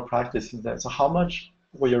smaller practices, so how much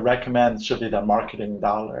would you recommend should be the marketing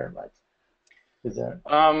dollar? Like, is there?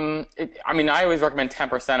 I mean, I always recommend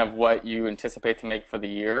 10% of what you anticipate to make for the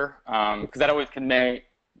year, because that always can make.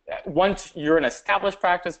 Once you're an established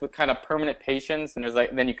practice with kind of permanent patients, and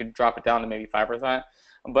then you could drop it down to maybe 5%.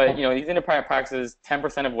 But these independent practices,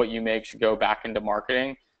 10% of what you make should go back into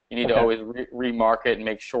marketing. You need to always remarket and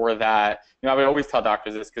make sure that I would always tell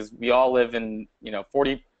doctors this, because we all live in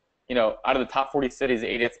 40 out of the top 40 cities,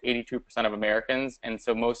 82% of Americans, and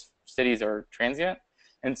so most cities are transient,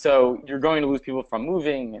 and so you're going to lose people from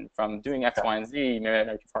moving and from doing X, Y, and Z. Maybe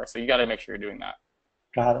not too far, so you got to make sure you're doing that.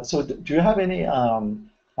 Got it. So do you have any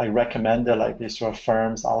like recommended like these sort of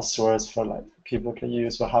firms outsource for like people can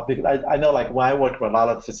use for how big? I know like when I work with a lot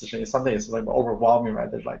of physicians, something is like overwhelming, right?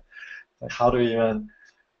 There's like how do you even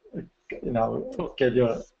get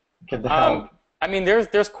the help? I mean,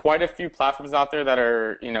 there's quite a few platforms out there that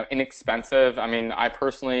are, inexpensive. I mean, I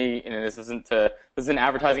personally, this isn't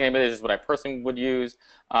advertising anybody. This is what I personally would use.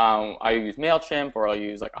 I use Mailchimp, or I'll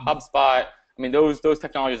use like a HubSpot. I mean, those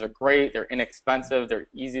technologies are great. They're inexpensive. They're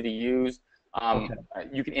easy to use. Okay.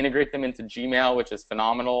 You can integrate them into Gmail, which is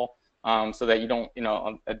phenomenal. So that you don't,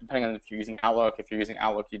 depending on if you're using Outlook,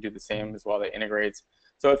 you do the same as well. That integrates.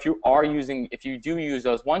 So if you do use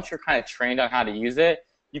those, once you're kind of trained on how to use it,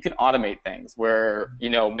 you can automate things where,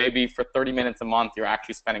 maybe for 30 minutes a month, you're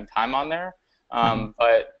actually spending time on there.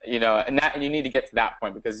 But, and you need to get to that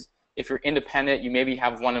point, because if you're independent, you maybe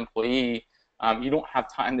have one employee, you don't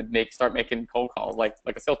have time to start making cold calls like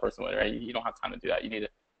a salesperson would, right? You don't have time to do that. You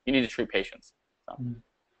need to treat patients. So.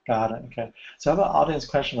 Got it. Okay. So I have an audience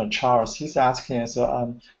question from Charles. He's asking,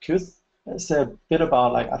 so could you say a bit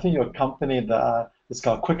about, like, I think your company, it's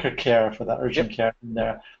called Quicker Care for the urgent Yep. care in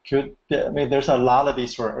there. I mean, there's a lot of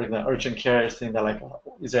these for the urgent care thing that, like,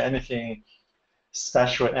 is there anything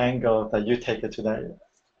special angle that you take it to that?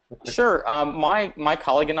 Sure. My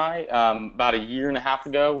colleague and I, about a year and a half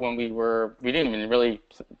ago, when we didn't even really,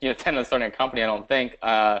 intend on starting a company, I don't think.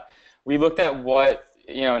 We looked at what,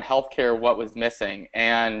 in healthcare, what was missing,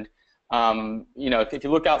 and if you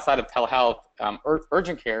look outside of telehealth,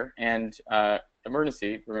 urgent care and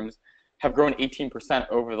emergency rooms have grown 18%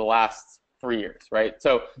 over the last 3 years, right?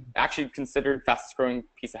 So actually considered fastest growing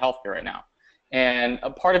piece of healthcare right now. And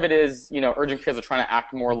a part of it is, urgent cares are trying to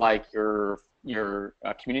act more like your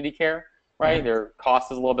community care, right? Their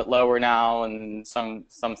cost is a little bit lower now in some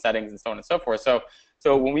settings and so on and so forth.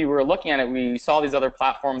 So when we were looking at it, we saw these other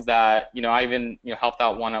platforms that, I even helped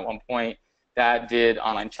out one at one point that did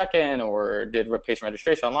online check-in or did patient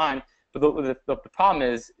registration online. But the problem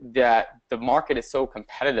is that the market is so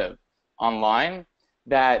competitive online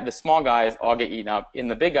that the small guys all get eaten up, and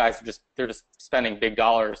the big guys they're just spending big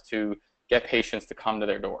dollars to get patients to come to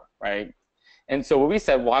their door, right? And so what we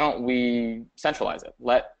said, why don't we centralize it?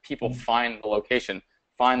 Let people find the location,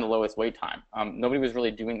 find the lowest wait time. Nobody was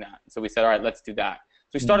really doing that. So we said, all right, let's do that.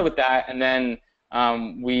 So we started with that, and then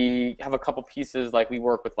we have a couple pieces, like we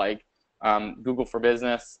work with Google for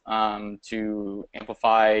Business to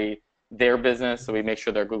amplify their business. So we make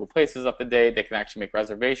sure their Google Place is up to date. They can actually make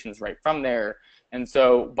reservations right from there. And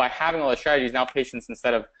so by having all the strategies, now patients,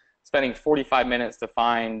 instead of spending 45 minutes to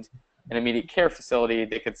find an immediate care facility,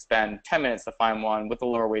 they could spend 10 minutes to find one with a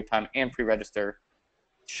lower wait time and pre-register,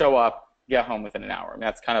 show up, get home within an hour. I mean,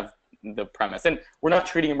 that's kind of the premise. And we're not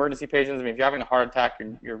treating emergency patients. I mean, if you're having a heart attack,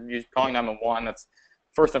 you're calling 911, that's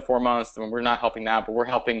first and foremost, and we're not helping that, but we're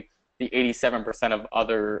helping the 87% of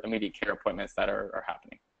other immediate care appointments that are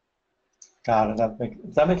happening. Got it.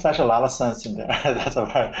 That makes actually a lot of sense in there. That's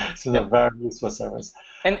a very useful service.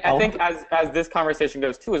 And I think as this conversation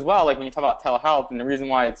goes too as well, like when you talk about telehealth, and the reason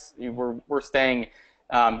why we're staying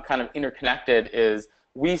kind of interconnected is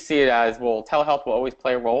we see it as, well, telehealth will always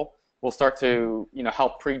play a role. We'll start to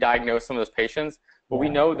help pre-diagnose some of those patients, but we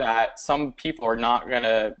know that some people are not going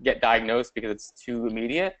to get diagnosed because it's too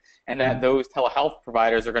immediate, and that those telehealth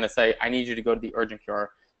providers are going to say, I need you to go to the urgent care.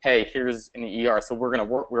 Hey, here's an ER. So we're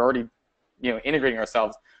already integrating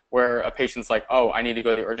ourselves where a patient's like, oh, I need to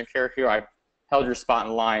go to the urgent care here. I held your spot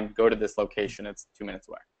in line. Go to this location. It's 2 minutes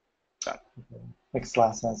away. So. Makes a lot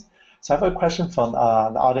of sense. So I have a question from the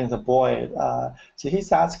audience, Boyd. So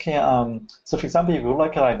he's asking, so for example, if you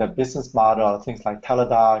look at the business model, things like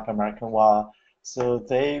Teladoc, American Well, so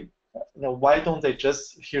they, why don't they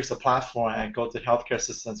just, here's a platform and go to healthcare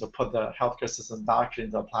systems or put the healthcare system doctor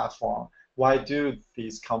into a platform? Why do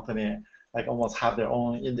these companies almost have their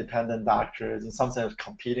own independent doctors, in some sense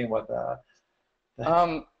competing with the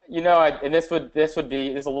and this would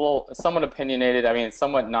be a little somewhat opinionated. I mean, it's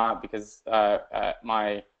somewhat not, because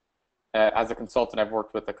as a consultant, I've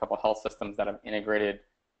worked with a couple health systems that have integrated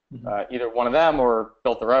either one of them or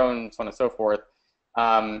built their own, so on and so forth.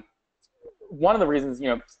 One of the reasons,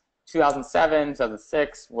 2007,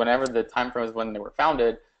 2006, whenever the time frame was when they were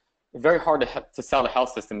founded, very hard to sell the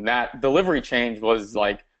health system. That delivery change was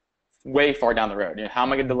way far down the road. How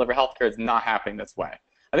am I going to deliver healthcare? It's not happening this way.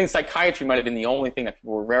 I think psychiatry might have been the only thing that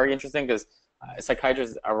people were very interested in, because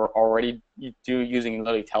psychiatrists are already using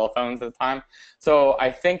literally telephones at the time. So I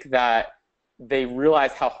think that they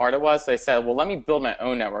realized how hard it was. So they said, well, let me build my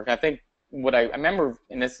own network. I think what I remember,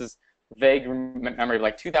 and this is vague memory,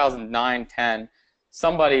 like 2009, 10,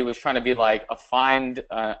 somebody was trying to be find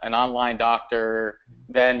an online doctor,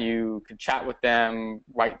 then you could chat with them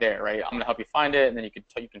right there, right? I'm going to help you find it, and then you can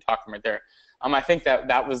talk to them right there. I think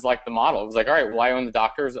that was the model. It was all right, well, I own the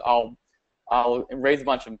doctors. I'll raise a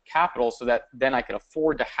bunch of capital so that then I could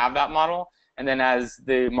afford to have that model. And then as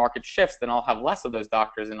the market shifts, then I'll have less of those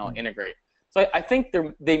doctors and I'll integrate. So I think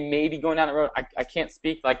they may be going down the road. I can't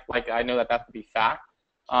speak like I know that that would be fact.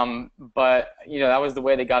 But that was the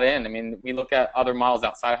way they got in. I mean, we look at other models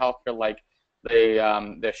outside of healthcare, like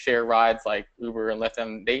the share rides like Uber and Lyft,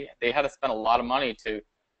 and they had to spend a lot of money to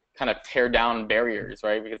kind of tear down barriers,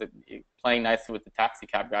 right? Because playing nicely with the taxi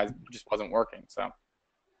cab guys just wasn't working. So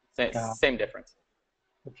Yeah. same difference.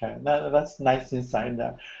 Okay, that's nice insight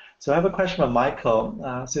there. So I have a question from Michael.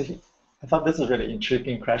 I thought this is a really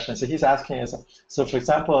intriguing question. So he's asking is, so for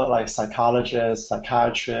example, like psychologists,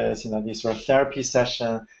 psychiatrists, these sort of therapy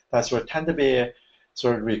sessions that sort of tend to be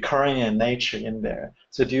sort of recurring in nature in there.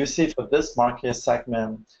 So do you see for this market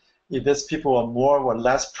segment, if these people are more or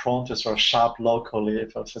less prone to sort of shop locally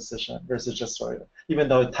for a physician versus just sort of, even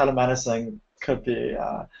though telemedicine could be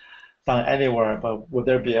done anywhere, but would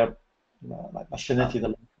there be a like affinity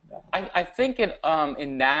to I think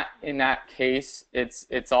in that case,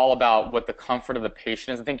 it's all about what the comfort of the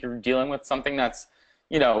patient is. I think you're dealing with something that's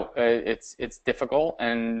it's difficult,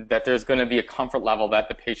 and that there's going to be a comfort level that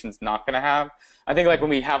the patient's not going to have. I think like when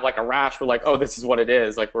we have like a rash, we're like, oh, this is what it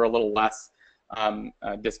is. Like we're a little less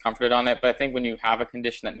discomforted on it. But I think when you have a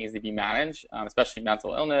condition that needs to be managed, especially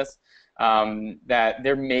mental illness, that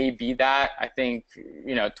there may be that. I think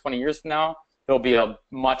 20 years from now there'll be a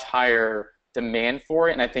much higher demand for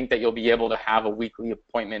it, and I think that you'll be able to have a weekly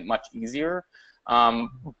appointment much easier.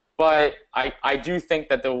 But I do think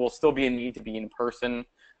that there will still be a need to be in person,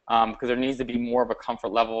 because there needs to be more of a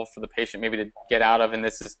comfort level for the patient maybe to get out of. And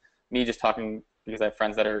this is me just talking because I have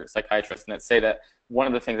friends that are psychiatrists and that say that one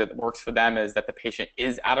of the things that works for them is that the patient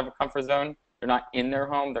is out of a comfort zone. They're not in their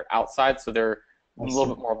home, they're outside, so they're a little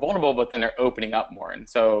bit more vulnerable, but then they're opening up more. And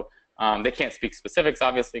so they can't speak specifics,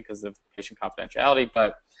 obviously, because of patient confidentiality,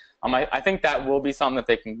 but I think that will be something that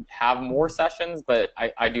they can have more sessions, but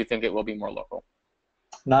I do think it will be more local.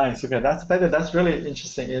 Nice. Okay, that's really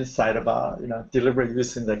interesting insight about deliberate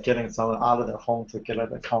using the getting someone out of their home to get out of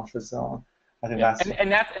the comfort zone. I think Yeah, that's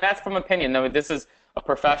and that's from opinion. No, this is a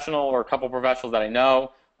professional or a couple of professionals that I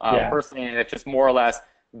know yeah. personally, and it's just more or less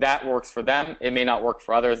that works for them. It may not work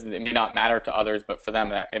for others. It may not matter to others, but for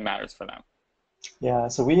them, it matters for them. Yeah,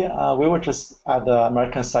 so we were just at the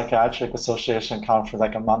American Psychiatric Association conference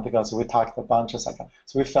like a month ago. So we talked a bunch of so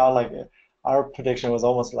we felt like our prediction was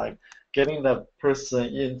almost like getting the person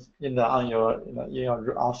in the on your in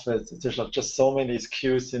your office. There's just so many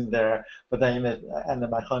queues in there. But then and then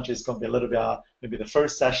my hunch is going to be a little bit maybe the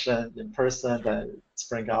first session in person, then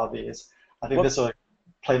spring out these. I think Well, this will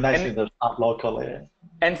play nicely and to shop locally.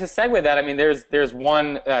 And to segue that, I mean, there's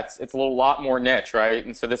one it's a lot more niche, right?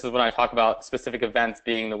 And so this is when I talk about specific events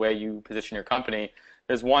being the way you position your company.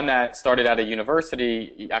 There's one that started at a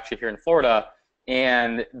university, actually here in Florida,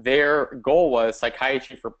 and their goal was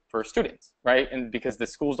psychiatry for students, right? And because the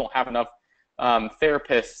schools don't have enough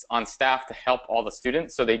therapists on staff to help all the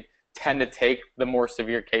students, so they tend to take the more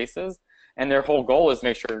severe cases. And their whole goal is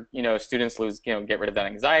make sure students get rid of that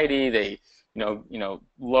anxiety. They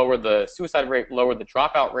lower the suicide rate, lower the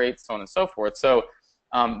dropout rate, so on and so forth. So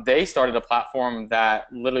they started a platform that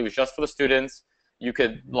literally was just for the students. You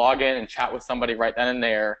could log in and chat with somebody right then and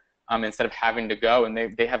there instead of having to go. And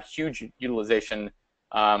they have huge utilization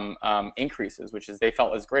increases, which is they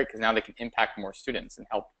felt was great because now they can impact more students and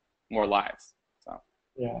help more lives. So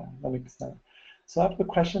Yeah, that makes sense. So I have a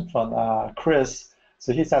question from Chris.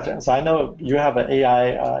 So he's asking, so I know you have an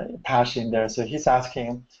AI passion there. So he's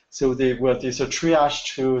asking, so with these triage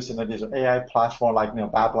tools, these AI platform like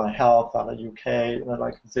Babylon Health out of the UK,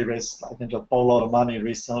 like they raised I think a boatload of money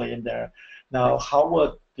recently in there. Now, how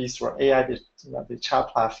would these sort of AI, the chat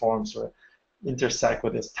platforms, intersect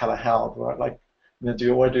with this telehealth, or like, do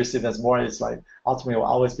you see there's more? It's like ultimately will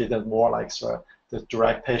always be there's more like sort of the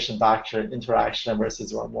direct patient-doctor interaction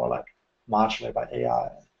versus more like modulated by AI.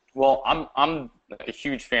 Well, I'm a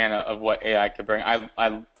huge fan of what AI could bring. I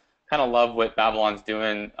kind of love what Babylon's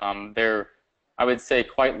doing. They're, I would say,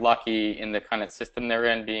 quite lucky in the kind of system they're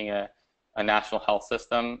in, being a national health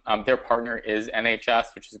system. Their partner is NHS,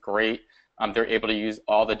 which is great. They're able to use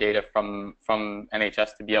all the data from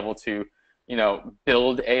NHS to be able to,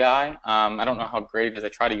 build AI. I don't know how great it is. I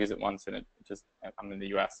tried to use it once, and I'm in the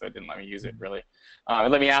U.S., so it didn't let me use it really.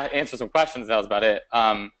 It let me answer some questions. That was about it.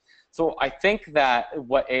 So I think that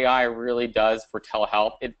what AI really does for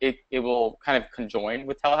telehealth, it will kind of conjoin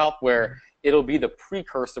with telehealth, where it'll be the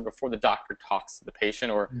precursor before the doctor talks to the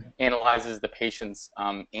patient or analyzes the patient's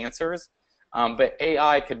answers. But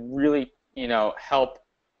AI could really, help,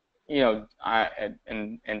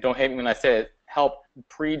 and don't hate me when I say it, help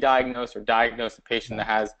pre-diagnose or diagnose a patient that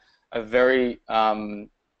has a very low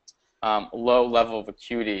level of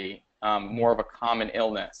acuity, more of a common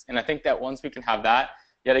illness. And I think that once we can have that,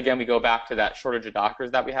 yet again, we go back to that shortage of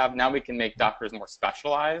doctors that we have. Now we can make doctors more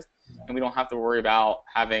specialized, and we don't have to worry about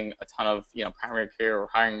having a ton of primary care or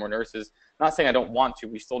hiring more nurses. I'm not saying I don't want to.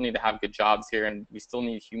 We still need to have good jobs here, and we still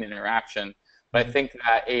need human interaction. But I think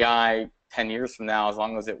that AI 10 years from now, as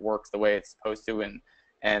long as it works the way it's supposed to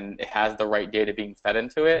and it has the right data being fed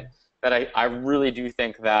into it, that I really do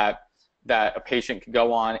think that a patient could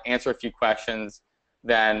go on, answer a few questions,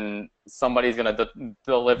 then somebody's going to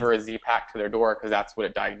deliver a Z-Pak to their door because that's what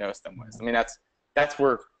it diagnosed them with. I mean, that's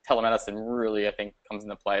where telemedicine really, I think, comes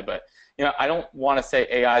into play. But I don't want to say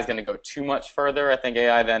AI is going to go too much further. I think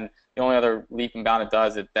AI then, the only other leap and bound it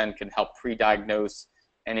does, it then can help pre-diagnose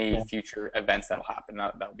any future events that will happen.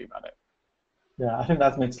 That would be about it. Yeah, I think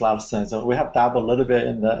that makes a lot of sense. So we have dabbled a little bit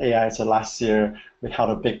in the AI. So last year we held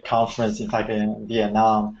a big conference, in fact, in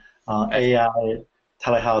Vietnam, AI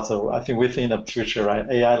telehealth. So I think we think in the future, right?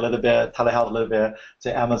 AI a little bit, telehealth a little bit.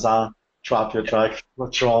 Say Amazon drop your drug,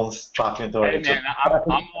 drones drop your door. Hey man, I'm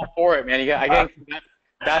all for it, man. I think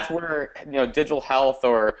that's where digital health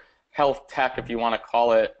or health tech, if you want to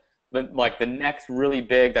call it, like the next really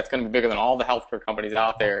big, that's going to be bigger than all the healthcare companies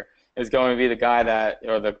out there, is going to be the guy that,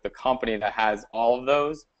 or the company that has all of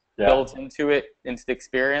those built into it, into the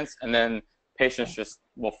experience, and then patients just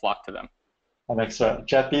will flock to them. That makes sense.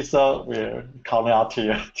 Jeff Bezos, we're calling out to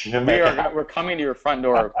you to make it happen. We're coming to your front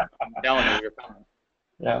door. I'm telling you, you're coming.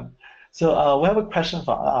 Yeah. So we have a question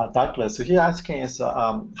from Douglas. So he's asking is,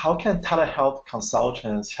 how can telehealth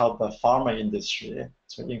consultants help the pharma industry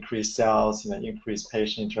to increase sales, increase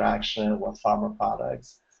patient interaction with pharma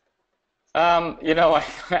products?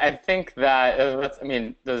 I think that, I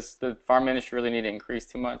mean, does the pharma industry really need to increase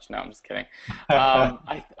too much? No, I'm just kidding.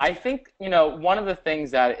 I think, one of the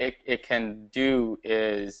things that it can do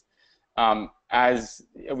is, as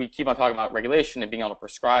we keep on talking about regulation and being able to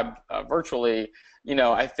prescribe virtually,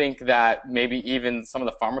 I think that maybe even some of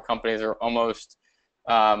the pharma companies are almost,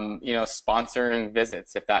 sponsoring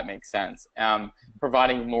visits, if that makes sense,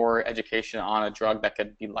 providing more education on a drug that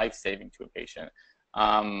could be life-saving to a patient.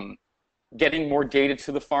 Getting more data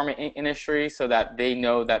to the pharma industry so that they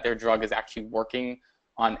know that their drug is actually working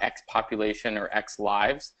on X population or X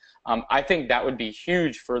lives. I think that would be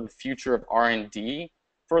huge for the future of R&D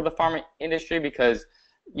for the pharma industry, because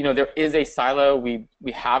there is a silo. We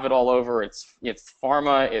have it all over. It's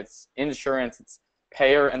pharma, it's insurance, it's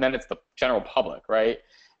payer, and then it's the general public, right?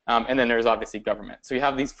 And then there's obviously government. So you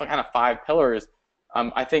have these kind of 5 pillars.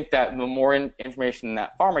 I think that the more information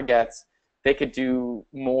that pharma gets, they could do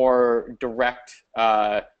more direct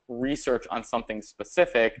research on something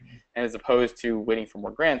specific, and as opposed to waiting for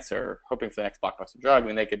more grants or hoping for the next blockbuster drug. I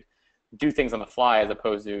mean, they could do things on the fly as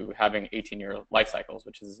opposed to having 18-year life cycles,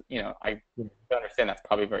 which is, I understand that's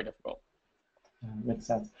probably very difficult. Makes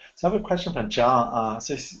sense. So I have a question from John.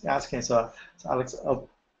 So he's asking, so Alex,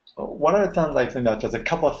 what are done like, there's a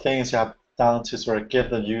couple of things you have done to sort of get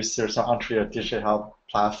the users onto your digital health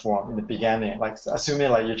platform in the beginning, like assuming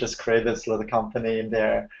like you just create this little company in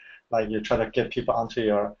there, like you try to get people onto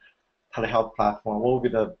your telehealth platform. What would be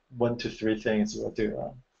the 1 to 3 things you will do?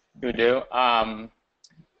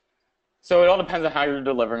 So it all depends on how you're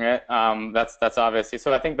delivering it. That's obviously.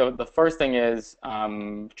 So I think the first thing is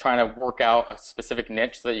trying to work out a specific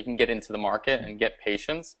niche so that you can get into the market and get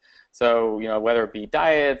patients. So whether it be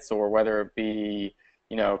diets or whether it be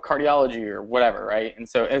cardiology or whatever, right? And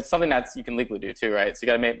so it's something that you can legally do too, right? So you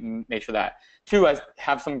got to make sure that. 2, is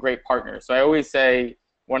have some great partners. So I always say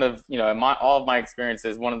one of all of my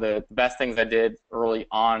experiences, one of the best things I did early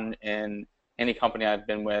on in any company I've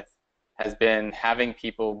been with has been having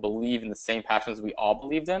people believe in the same passions we all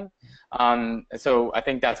believed in. So I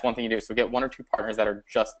think that's one thing you do. So get 1 or 2 partners that are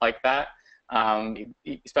just like that.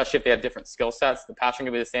 Especially if they have different skill sets. The passion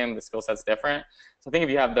can be the same, the skill set's different. So I think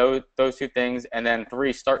if you have those 2 things, and then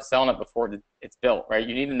 3, start selling it before it's built, right?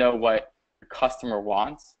 You need to know what your customer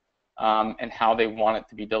wants and how they want it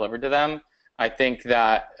to be delivered to them. I think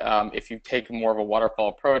that if you take more of a waterfall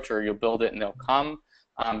approach, or you'll build it and they'll come,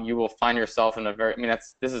 you will find yourself in a very,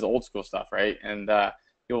 this is old school stuff, right? And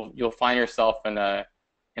you'll find yourself in a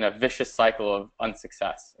vicious cycle of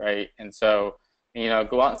unsuccess, right? And so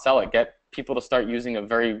go out and sell it. Get people to start using a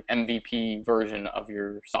very MVP version of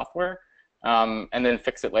your software, and then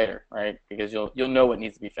fix it later, right? Because you'll know what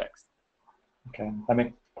needs to be fixed. Okay, that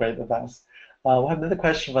makes great advice. We have another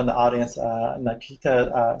question from the audience,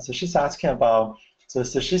 Nikita. So she's asking about, so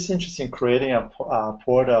she's interested in creating a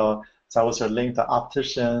portal that was linked to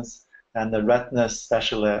opticians and the retina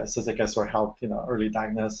specialists, so they can sort of help, early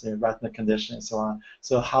diagnosing retina condition and so on.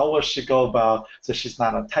 So how will she go about, so she's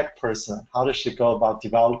not a tech person, how does she go about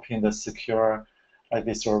developing the secure like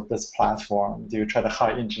this platform? Do you try to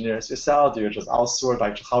hire engineers yourself? Do you just outsource?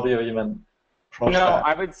 Like, how do you even approach No, that?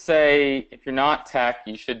 I would say if you're not tech,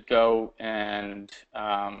 you should go and,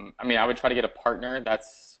 I mean, I would try to get a partner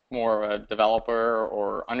that's more of a developer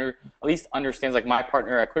or at least understands, like my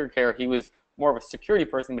partner at ClearCare, he was more of a security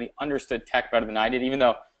person, but he understood tech better than I did, even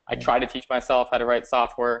though I tried to teach myself how to write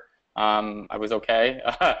software. I was okay.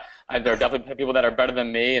 There are definitely people that are better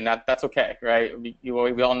than me, and that's okay, right? We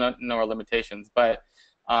all know our limitations, but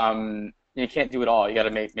you can't do it all. You got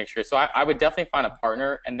to make sure. So I would definitely find a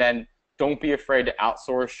partner, and then don't be afraid to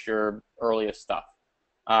outsource your earliest stuff.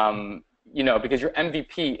 Because your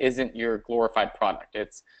MVP isn't your glorified product.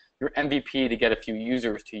 It's your MVP to get a few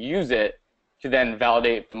users to use it to then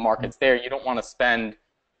validate the market's there. You don't want to spend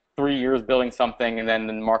 3 years building something and then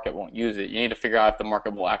the market won't use it. You need to figure out if the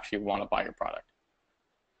market will actually want to buy your product.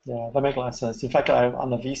 Yeah, that makes a lot of sense. In fact,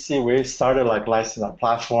 on the VC, we started like licensing our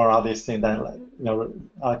platform, all these things. Then,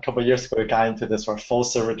 a couple of years ago, we got into this sort of full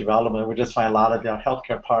server development. We just find a lot of their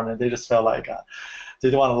healthcare partners, they just felt like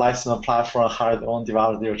they don't want to license a platform, hire their own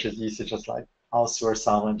developer, which is easy, just like outsource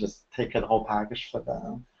someone, just take the whole package for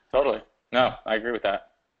them. Totally. No, I agree with that.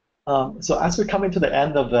 So as we're coming to the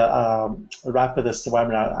end of the wrap of this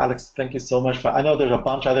webinar, Alex, thank you so much. I know there's a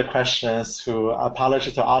bunch of other questions. Who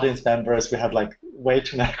apologize to audience members. We have like way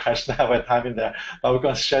too many questions to have time in there, but we're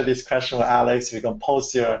going to share these questions with Alex. We're going to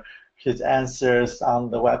post his answers on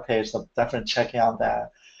the webpage, so definitely checking out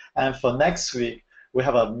that. And for next week, we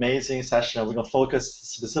have an amazing session. We're going to focus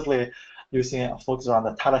specifically focus around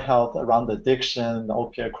the telehealth, around the addiction, the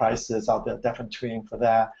opioid crisis. I'll be definitely tuning for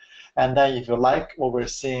that. And then if you like what we're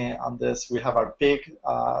seeing on this, we have our big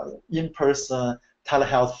in-person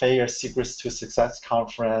telehealth failure secrets to success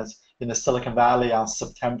conference in the Silicon Valley on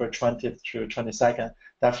September 20th through 22nd.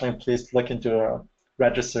 Definitely please look into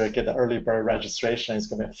register, get the early bird registration. It's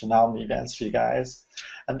going to be a phenomenal event for you guys.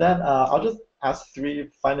 And then I'll just ask 3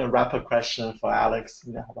 final wrap-up questions for Alex.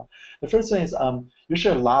 The first one is, you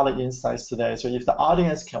shared a lot of insights today. So if the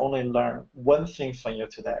audience can only learn one thing from you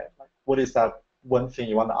today, what is that one thing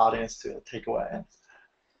you want the audience to take away?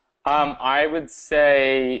 I would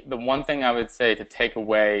say the one thing I would say to take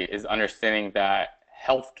away is understanding that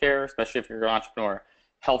healthcare, especially if you're an entrepreneur,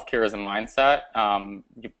 healthcare is a mindset.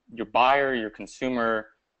 Your buyer, your consumer,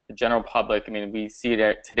 the general public, I mean, we see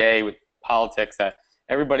it today with politics that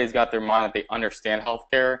everybody's got their mind that they understand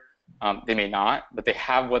healthcare. They may not, but they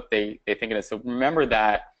have what they think it is. So remember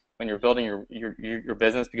that when you're building your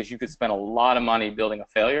business, because you could spend a lot of money building a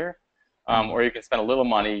failure, or you can spend a little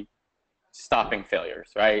money stopping failures,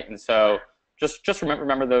 right? And so just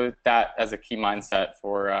remember that as a key mindset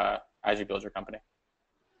for as you build your company.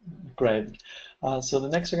 Great. So the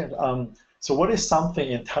next one, so what is something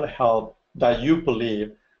in telehealth that you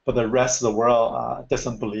believe, but the rest of the world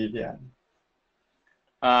doesn't believe in?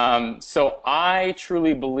 So I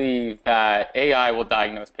truly believe that AI will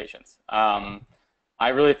diagnose patients. I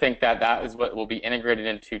really think that is what will be integrated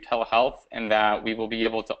into telehealth, and that we will be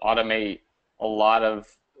able to automate a lot of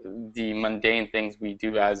the mundane things we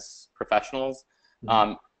do as professionals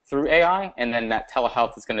through AI, and then that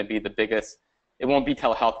telehealth is going to be the biggest. It won't be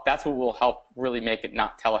telehealth. That's what will help really make it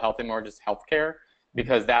not telehealth anymore, just healthcare,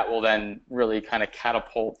 because that will then really kind of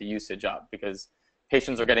catapult the usage up, because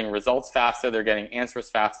patients are getting results faster, they're getting answers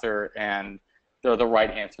faster, and they're the right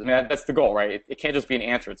answers. I mean, that's the goal, right? It can't just be an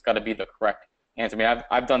answer. It's got to be the correct answer. I mean,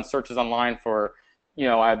 I've done searches online for,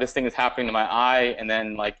 this thing is happening to my eye, and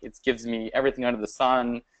then like it gives me everything under the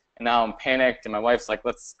sun, and now I'm panicked, and my wife's like,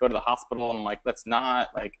 let's go to the hospital, and I'm like, let's not,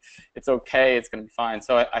 like, it's okay, it's going to be fine.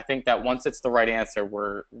 So I think that once it's the right answer,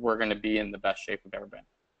 we're going to be in the best shape we've ever been.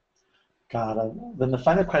 Got it. Then the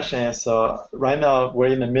final question is, so right now we're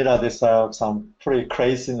in the middle of this some pretty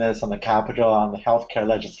craziness on the Capitol, on the healthcare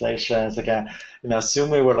legislations. Again,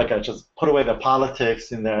 assuming we're like just put away the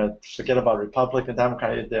politics in there, forget about Republican,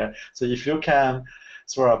 Democrat there. So if you can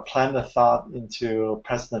sort of plant a thought into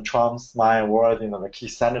President Trump's mind, or the key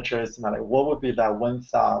senators, like what would be that one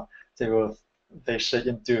thought they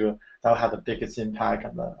should do that will have the biggest impact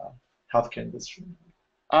on the healthcare industry?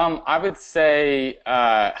 I would say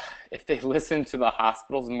if they listen to the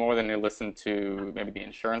hospitals more than they listen to maybe the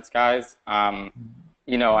insurance guys. I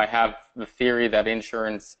have the theory that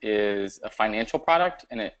insurance is a financial product,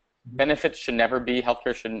 and benefits should never be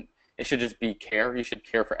healthcare. It should just be care. You should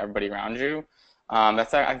care for everybody around you.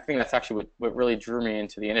 I think that's actually what really drew me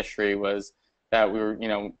into the industry, was that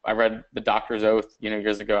I read the Doctor's Oath,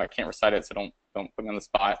 years ago. I can't recite it, so don't put me on the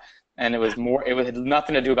spot. And it had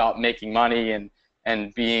nothing to do about making money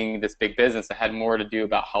and being this big business. It had more to do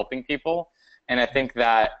about helping people. And I think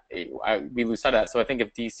that we lose sight of that. So I think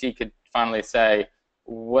if DC could finally say,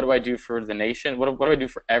 what do I do for the nation? What do I do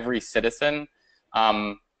for every citizen?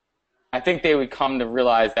 Um, I think they would come to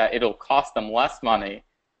realize that it'll cost them less money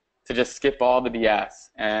to just skip all the BS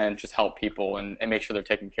and just help people and make sure they're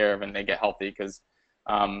taken care of and they get healthy because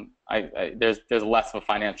there's less of a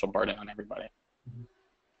financial burden on everybody.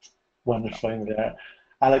 So, Wonderful in there.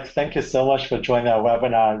 Alex, thank you so much for joining our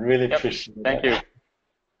webinar. I really yep. appreciate Thank you. it.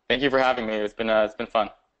 Thank you for having me. It's been fun.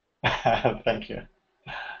 Thank you.